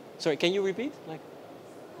you repeat?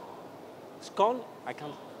 Scone? I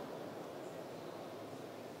can't.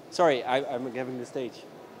 Sorry, I'm having the stage.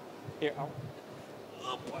 Here.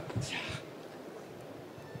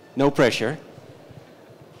 No pressure.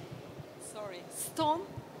 Sorry. Stone?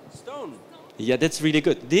 Stone. Yeah, that's really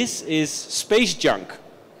good. This is space junk.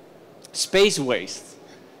 Space waste.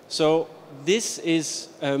 So this is,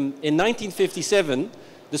 in 1957,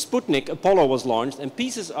 the Sputnik Apollo was launched, and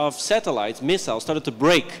pieces of satellites, missiles, started to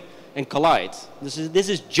break and collide. This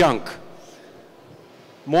is junk.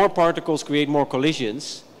 More particles create more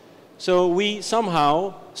collisions. So we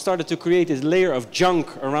somehow started to create this layer of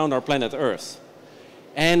junk around our planet Earth.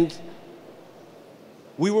 And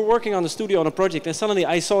we were working on the studio on a project, and suddenly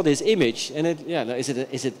I saw this image. And is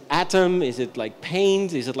it atom? Is it like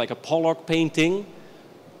paint? Is it like a Pollock painting?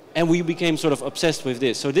 And we became sort of obsessed with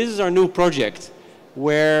this. So this is our new project,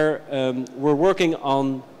 where we're working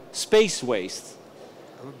on space waste.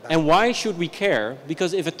 And why should we care?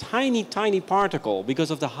 Because if a tiny particle,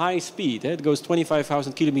 because of the high speed, it goes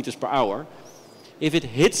 25,000 kilometers per hour, if it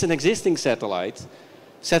hits an existing satellite,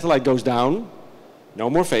 Satellite goes down, no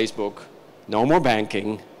more Facebook, no more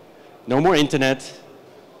banking, no more internet,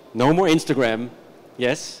 no more Instagram.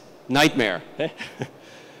 Yes, nightmare.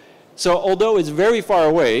 So although it's very far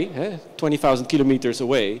away, 20,000 kilometers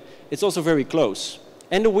away, it's also very close.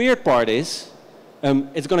 And the weird part is,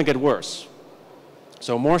 it's going to get worse.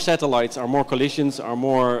 So more satellites are more collisions, are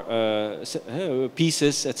more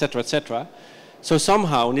pieces, etc., etc. So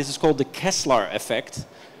somehow, and this is called the Kessler effect,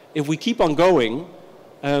 if we keep on going,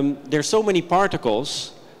 there's so many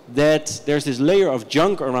particles that there's this layer of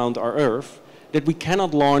junk around our Earth that we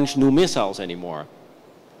cannot launch new missiles anymore.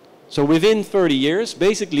 So within 30 years,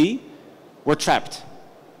 basically, we're trapped.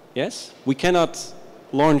 Yes? We cannot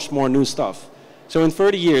launch more new stuff. So in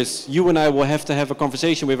 30 years, you and I will have to have a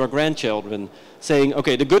conversation with our grandchildren saying,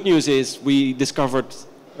 okay, the good news is we discovered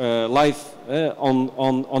life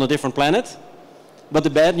on a different planet, but the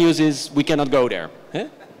bad news is we cannot go there.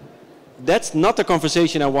 That's not the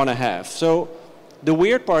conversation I want to have. So the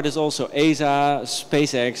weird part is also ESA,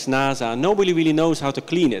 SpaceX, NASA, nobody really knows how to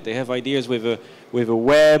clean it. They have ideas with a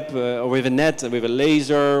web, or with a net, with a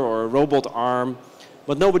laser, or a robot arm,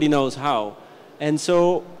 but nobody knows how. And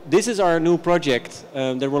so this is our new project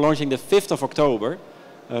that we're launching the 5th of October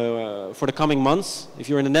for the coming months. If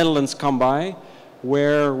you're in the Netherlands, come by,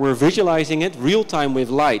 where we're visualizing it real time with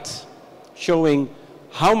light, showing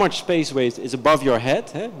how much space waste is above your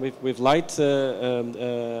head with light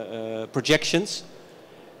projections.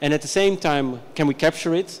 And at the same time, can we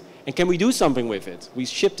capture it? And can we do something with it? We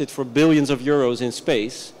shipped it for billions of euros in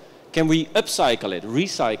space. Can we upcycle it,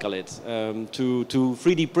 recycle it, to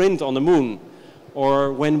 3D print on the moon?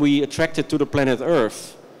 Or when we attract it to the planet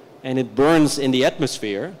Earth and it burns in the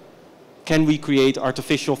atmosphere, can we create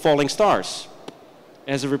artificial falling stars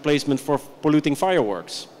as a replacement for polluting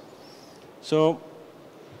fireworks? So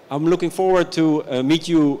I'm looking forward to meet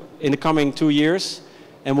you in the coming 2 years,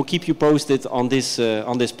 and we'll keep you posted on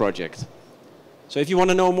this project. So if you want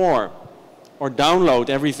to know more, or download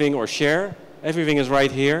everything, or share, everything is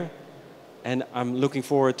right here. And I'm looking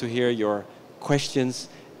forward to hear your questions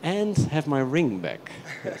and have my ring back.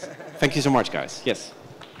 Yes. Thank you so much, guys. Yes.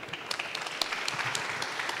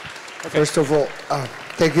 Okay. First of all,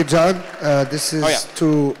 thank you, John. This is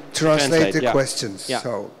to translate the yeah. questions. Yeah.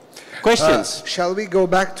 So, questions. Shall we go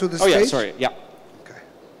back to the stage? Oh yeah, sorry. Yeah. Okay.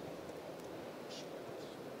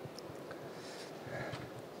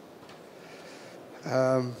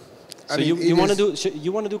 So you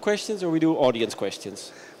want to do questions, or we do audience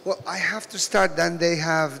questions? Well, I have to start, then they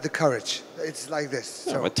have the courage. It's like this.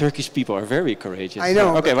 So. No, but Turkish people are very courageous. I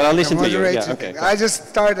know. Okay, but I'll listen to you. Yeah, okay. I just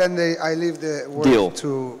start and I leave the word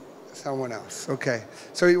to someone else. Okay.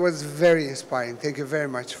 So it was very inspiring. Thank you very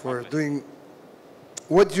much for doing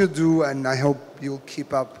what you do, and I hope you'll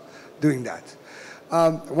keep up doing that.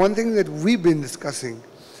 One thing that we've been discussing,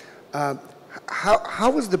 how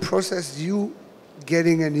was the process you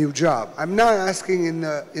getting a new job? I'm not asking in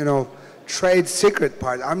the, trade secret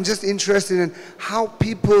part. I'm just interested in how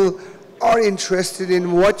people are interested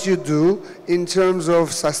in what you do in terms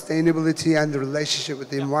of sustainability and the relationship with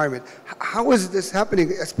the environment. How is this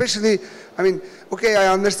happening? Especially, I mean, okay, I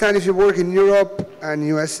understand if you work in Europe and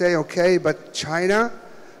USA, okay, but China,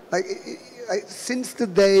 since the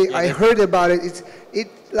day I heard about it,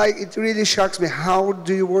 it really shocks me. How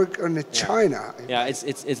do you work on China? Yeah,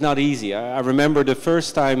 it's not easy. I remember the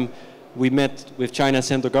first time we met with China's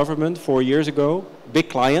central government 4 years ago. Big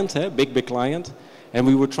client, big client. And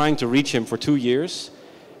we were trying to reach him for 2 years.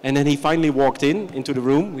 And then he finally walked into the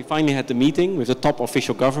room. We finally had the meeting with the top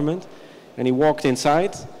official government. And he walked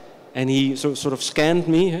inside and he sort of scanned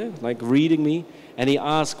me, like reading me. And he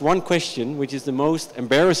asked one question, which is the most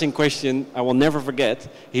embarrassing question I will never forget.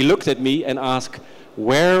 He looked at me and asked,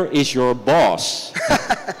 "Where is your boss?"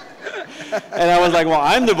 And I was like, well,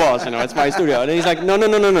 I'm the boss, it's my studio. And he's like,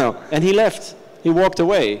 no. And he left. He walked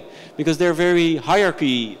away because they're very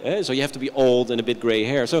hierarchy. So you have to be old and a bit gray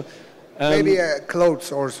hair. So maybe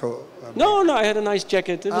clothes also. No, I had a nice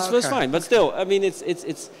jacket. It was fine. But still, I mean,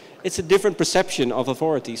 it's a different perception of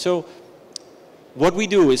authority. So what we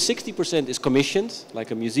do is 60% is commissioned,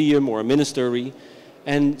 like a museum or a ministry.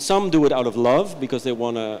 And some do it out of love because they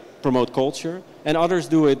want to promote culture. And others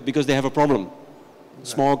do it because they have a problem.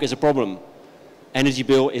 Smog is a problem. Energy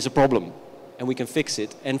bill is a problem. And we can fix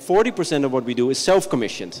it. And 40% of what we do is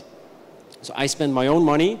self-commissioned. So I spend my own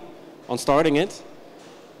money on starting it.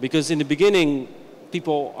 Because in the beginning,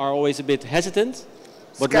 people are always a bit hesitant.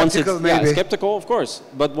 But skeptical, maybe. Yeah, skeptical, of course.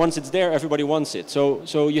 But once it's there, everybody wants it.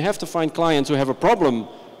 So you have to find clients who have a problem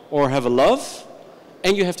or have a love.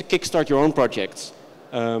 And you have to kickstart your own projects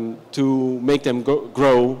to make them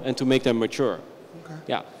grow and to make them mature. Okay.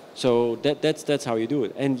 Yeah. So that's how you do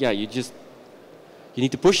it. And yeah, you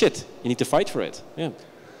need to push it. You need to fight for it. Yeah.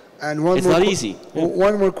 And it's not easy. Yeah.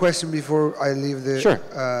 One more question before I leave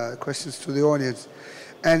the questions to the audience.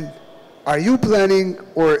 And are you planning,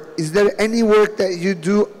 or is there any work that you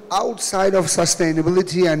do outside of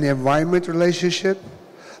sustainability and the environment relationship?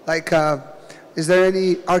 Like, is there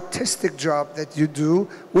any artistic job that you do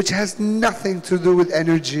which has nothing to do with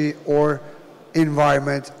energy or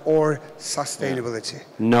environment or sustainability?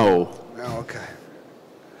 No. No, okay.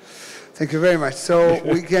 Thank you very much. So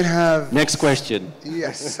we can have... Next question.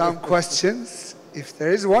 Yes, some questions. If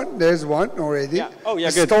there is one, there's one already. Yeah. Oh,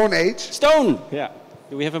 yeah, good. Stone Age. Stone! Yeah.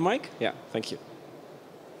 Do we have a mic? Yeah, thank you.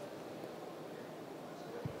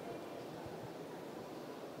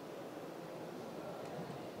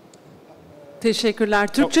 Teşekkürler.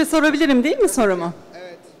 Türkçe sorabilirim değil mi sorumu?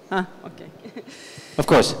 Evet. Ha, okay. Of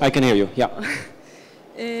course, I can hear you. Yeah.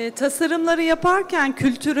 Tasarımları yaparken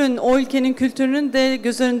kültürün, o ülkenin kültürünün de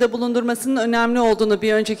göz önünde bulundurmasının önemli olduğunu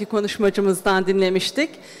bir önceki konuşmacımızdan dinlemiştik.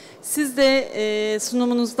 Siz de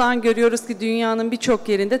sunumunuzdan görüyoruz ki dünyanın birçok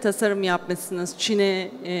yerinde tasarım yapmışsınız.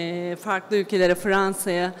 Çin'e, farklı ülkelere,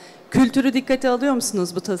 Fransa'ya. Kültürü dikkate alıyor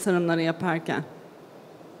musunuz bu tasarımları yaparken?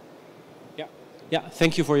 Yeah.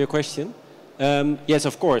 Thank you for your question. Yes,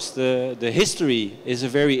 of course. The history is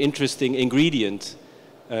a very interesting ingredient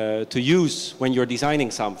to use when you're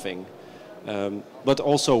designing something. But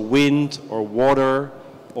also wind or water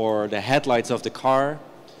or the headlights of the car.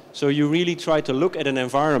 So you really try to look at an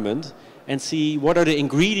environment and see what are the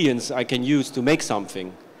ingredients I can use to make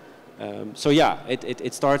something. So yeah,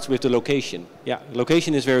 it starts with the location. Yeah,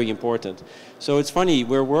 location is very important. So it's funny,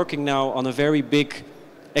 we're working now on a very big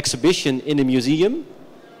exhibition in a museum,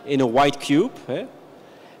 in a white cube.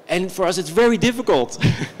 And for us it's very difficult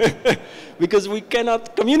because we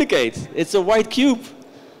cannot communicate. It's a white cube.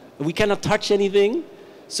 We cannot touch anything.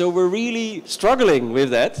 So we're really struggling with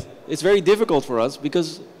that. It's very difficult for us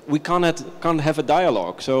because we can't have a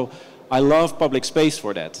dialogue. So I love public space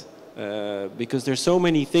for that. Because there's so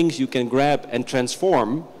many things you can grab and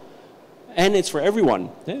transform, and it's for everyone.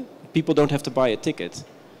 People don't have to buy a ticket.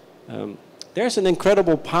 There's an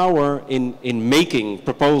incredible power in making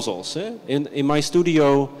proposals. In my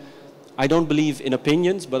studio, I don't believe in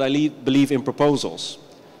opinions, but I believe in proposals.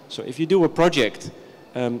 So if you do a project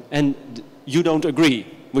and you don't agree,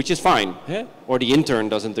 which is fine, or the intern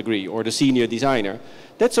doesn't agree, or the senior designer,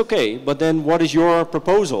 that's okay, but then what is your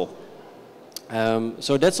proposal?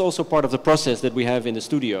 So that's also part of the process that we have in the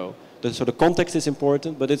studio. So the context is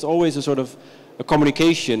important, but it's always a sort of a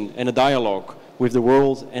communication and a dialogue with the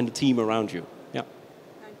world and the team around you. Yeah.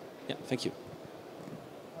 Yeah, thank you.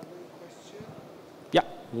 Yeah,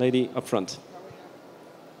 lady up front.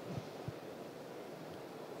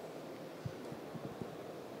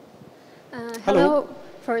 Hello.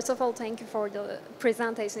 First of all, thank you for the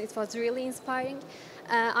presentation. It was really inspiring.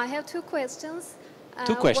 I have two questions.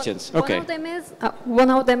 Two questions. Okay. One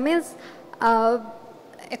of them is,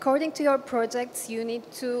 according to your projects, you need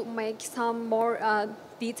to make some more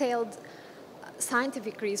detailed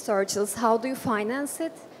scientific researches. How do you finance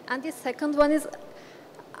it? And the second one is,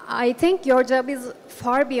 I think your job is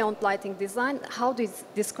far beyond lighting design. How do you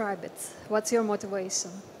describe it? What's your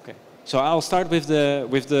motivation? Okay. So I'll start with the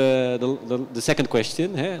second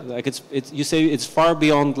question. Like you say it's far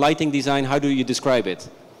beyond lighting design. How do you describe it?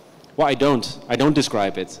 Well, I don't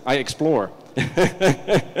describe it. I explore.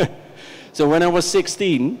 So when I was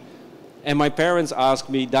 16 and my parents asked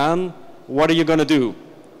me, Daan, what are you going to do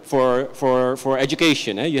for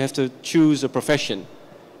education? You have to choose a profession.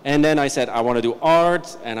 And then I said, I want to do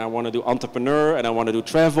art, and I want to do entrepreneur, and I want to do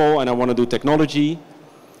travel, and I want to do technology.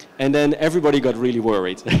 And then everybody got really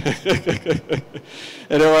worried.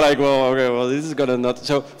 And they were like, well, okay, well, this is gonna not...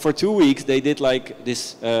 So for 2 weeks, they did like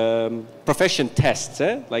this profession tests,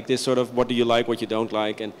 like this sort of what do you like, what you don't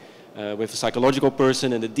like, and with a psychological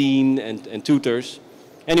person and a dean and tutors.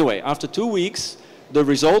 Anyway, after 2 weeks, the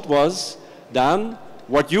result was, Daan,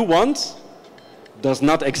 what you want does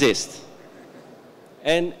not exist.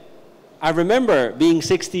 And I remember being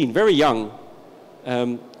 16, very young,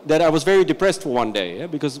 that I was very depressed for one day,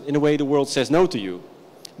 because in a way the world says no to you.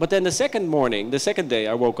 But then the second day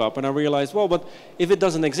I woke up and I realized, well, but if it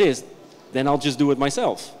doesn't exist, then I'll just do it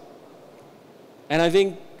myself. And I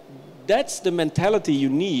think that's the mentality you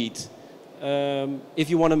need if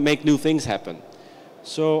you want to make new things happen.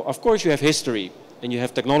 So of course you have history, and you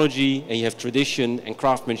have technology, and you have tradition and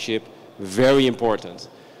craftsmanship, very important.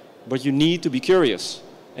 But you need to be curious,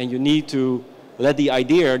 and you need to let the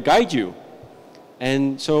idea guide you.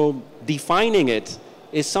 And so defining it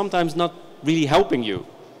is sometimes not really helping you,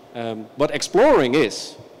 but exploring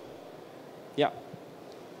is. Yeah.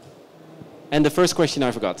 And the first question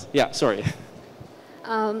I forgot. Yeah, sorry.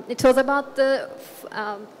 It was about the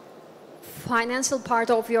financial part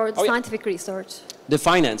of your scientific research. The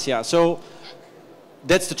finance, yeah. So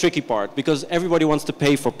that's the tricky part, because everybody wants to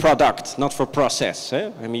pay for product, not for process.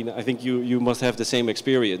 Eh? I mean, I think you must have the same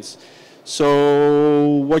experience.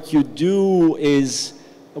 So what you do is,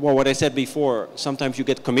 well, what I said before, sometimes you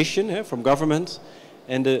get commission from government,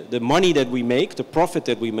 and the money that we make, the profit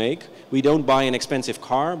that we make, we don't buy an expensive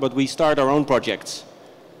car, but we start our own projects.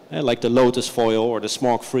 Like the Lotus foil or the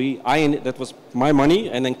smoke-free. That was my money,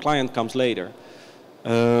 and then client comes later.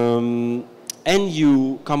 And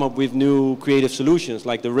you come up with new creative solutions,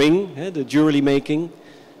 like the ring, the jewelry making,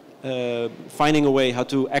 finding a way how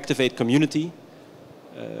to activate community.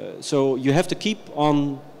 So you have to keep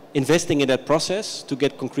on investing in that process to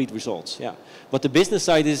get concrete results. Yeah. But the business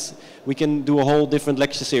side is, we can do a whole different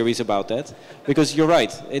lecture series about that, because you're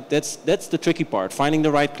right, that's the tricky part, finding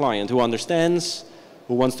the right client who understands,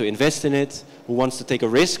 who wants to invest in it, who wants to take a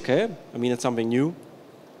risk. I mean, it's something new.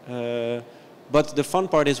 But the fun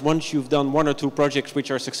part is, once you've done 1 or 2 projects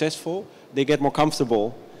which are successful, they get more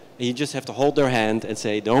comfortable, and you just have to hold their hand and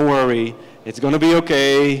say, don't worry, it's going to be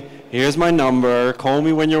okay, here's my number, call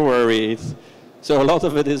me when you're worried. So a lot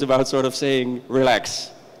of it is about sort of saying,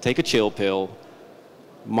 relax, take a chill pill.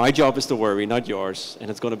 My job is to worry, not yours, and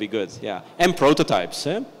it's going to be good. Yeah. And prototypes.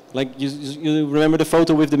 Like you remember the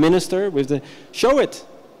photo with the minister? With the, show it.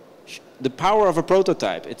 The power of a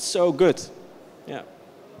prototype. It's so good. Yeah.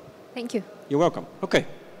 Thank you. You're welcome. Okay.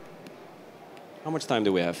 How much time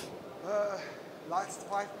do we have? Last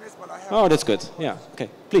 5 minutes, but I have... Oh, that's good. Yeah. Okay.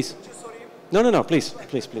 Please. No. Please.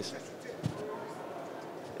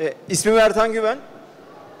 İsmim Ertan Güven.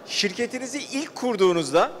 Şirketinizi ilk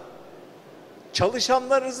kurduğunuzda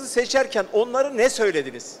çalışanlarınızı seçerken onlara ne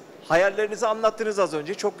söylediniz? Hayallerinizi anlattınız az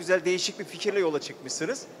önce. Çok güzel, değişik bir fikirle yola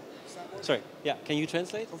çıkmışsınız. Sorry. Yeah. Can you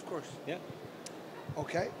translate? Of course. Yeah.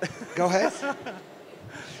 Okay. Go ahead.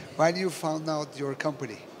 When you found out your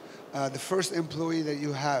company, the first employee that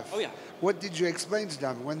you have, what did you explain to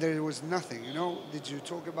them when there was nothing? You know, did you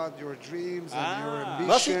talk about your dreams and your ambition?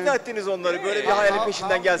 Nasıl ikna ettiniz onları böyle bir hayalin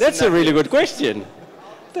peşinden gelsinler? That's a really good question.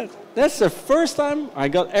 That's the first time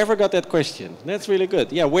I ever got that question. That's really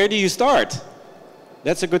good. Yeah, where do you start?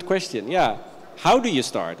 That's a good question. Yeah. How do you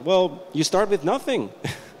start? Well, you start with nothing.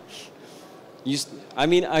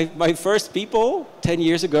 My first people, 10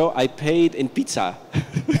 years ago, I paid in pizza.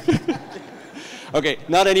 Okay,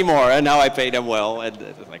 not anymore, and now I pay them well, and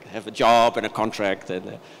like have a job and a contract.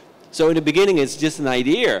 And so in the beginning, it's just an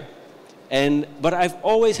idea. But I've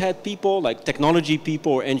always had people, like technology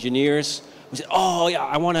people or engineers, who say, oh yeah,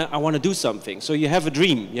 I wanna do something. So you have a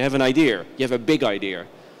dream, you have an idea, you have a big idea.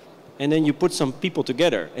 And then you put some people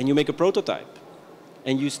together, and you make a prototype.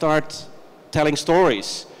 And you start telling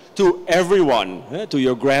stories to everyone, to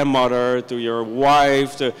your grandmother, to your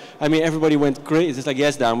wife. Everybody went crazy. It's like,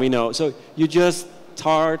 yes, Daan, we know. So you just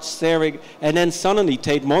start staring. And then suddenly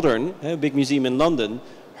Tate Modern, a big museum in London,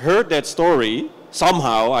 heard that story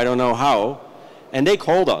somehow, I don't know how, and they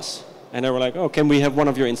called us. And they were like, oh, can we have one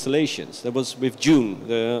of your installations? That was with June,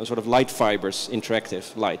 the sort of light fibers,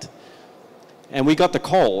 interactive light. And we got the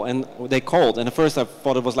call, and they called, and at first I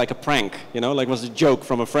thought it was like a prank, like it was a joke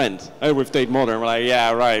from a friend. Hey, with Tate Modern, we're like,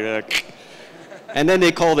 yeah, right. And then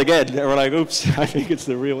they called again, they were like, oops, I think it's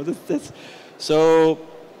the real one. So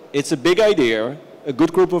it's a big idea, a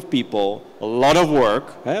good group of people, a lot of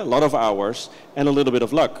work, a lot of hours, and a little bit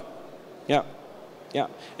of luck. Yeah.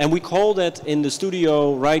 And we call that in the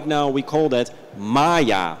studio right now, we call that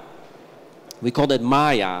Maya.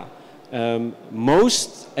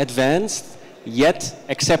 Most advanced, yet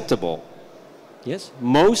acceptable. Yes?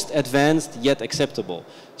 Most advanced, yet acceptable.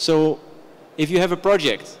 So if you have a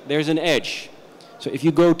project, there's an edge. So if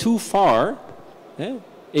you go too far, you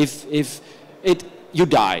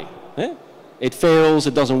die. It fails,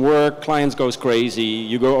 it doesn't work, clients goes crazy,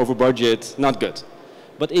 you go over budget, not good.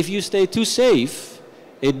 But if you stay too safe,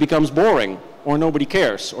 it becomes boring, or nobody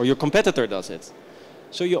cares, or your competitor does it.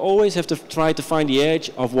 So you always have to try to find the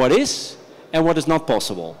edge of what is and what is not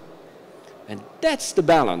possible. And that's the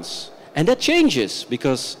balance. And that changes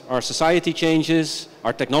because our society changes,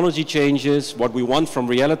 our technology changes, what we want from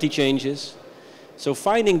reality changes. So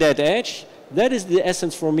finding that edge, that is the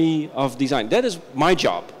essence for me of design. That is my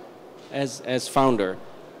job as founder.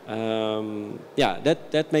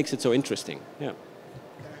 That makes it so interesting. Yeah.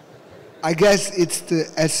 I guess it's the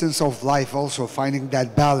essence of life also, finding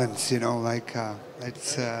that balance,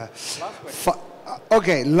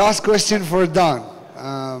 okay, last question for Daan.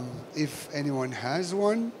 If anyone has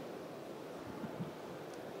one.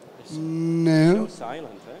 No. So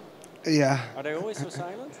silent, Yeah. Are they always so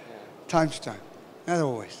silent? Time to time. Not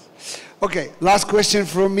always. Okay, last question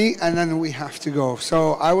from me, and then we have to go.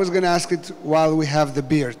 So I was going to ask it while we have the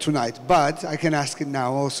beer tonight, but I can ask it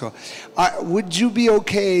now also. Would you be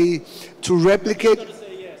okay to replicate?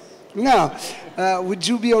 No. Would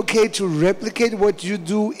you be okay to replicate what you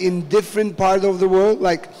do in different part of the world?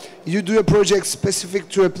 Like you do a project specific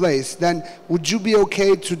to a place, then would you be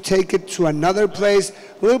okay to take it to another place,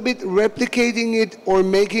 a little bit replicating it or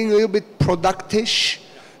making a little bit product-ish?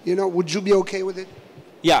 You know, would you be okay with it?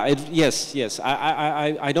 Yeah, yes.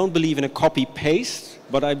 I don't believe in a copy-paste,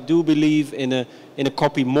 but I do believe in a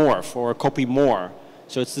copy-morph or a copy-more.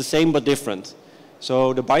 So it's the same but different.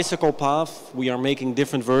 So the bicycle path, we are making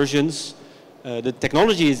different versions. The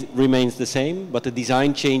technology remains the same, but the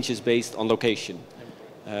design changes based on location.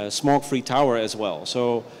 Smoke-free tower as well.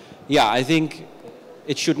 So yeah, I think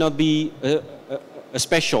it should not be a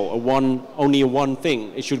special, only a one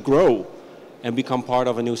thing. It should grow and become part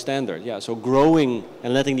of a new standard. Yeah, so growing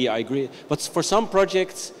and letting the eye agree. But for some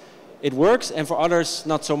projects, it works, and for others,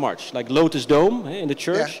 not so much. Like Lotus Dome in the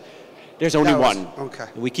church, there's only one. Okay.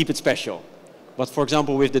 We keep it special. But for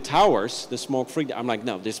example, with the towers, the smoke-free, I'm like,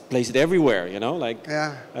 no, just place it everywhere, you know? Like,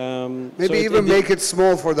 maybe so even make it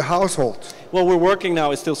small for the household. Well, we're working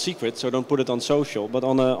now, it's still secret, so don't put it on social, but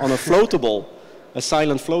on a floatable, a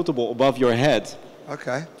silent floatable above your head.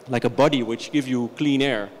 Okay. Like a body which gives you clean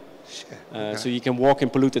air. Okay. So you can walk in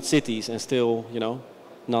polluted cities and still, you know,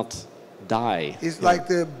 not die. It's like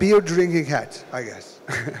the beer drinking hat, I guess.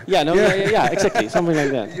 Yeah, exactly, something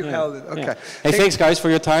like that. You held it, okay. Yeah. Hey, thanks guys for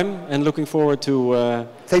your time, and looking forward to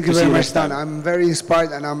thank you very much, Daan. I'm very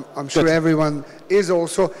inspired, and I'm sure everyone is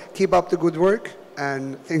also. Keep up the good work,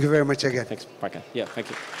 and thank you very much again. Thanks, Parker. Yeah, thank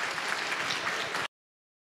you.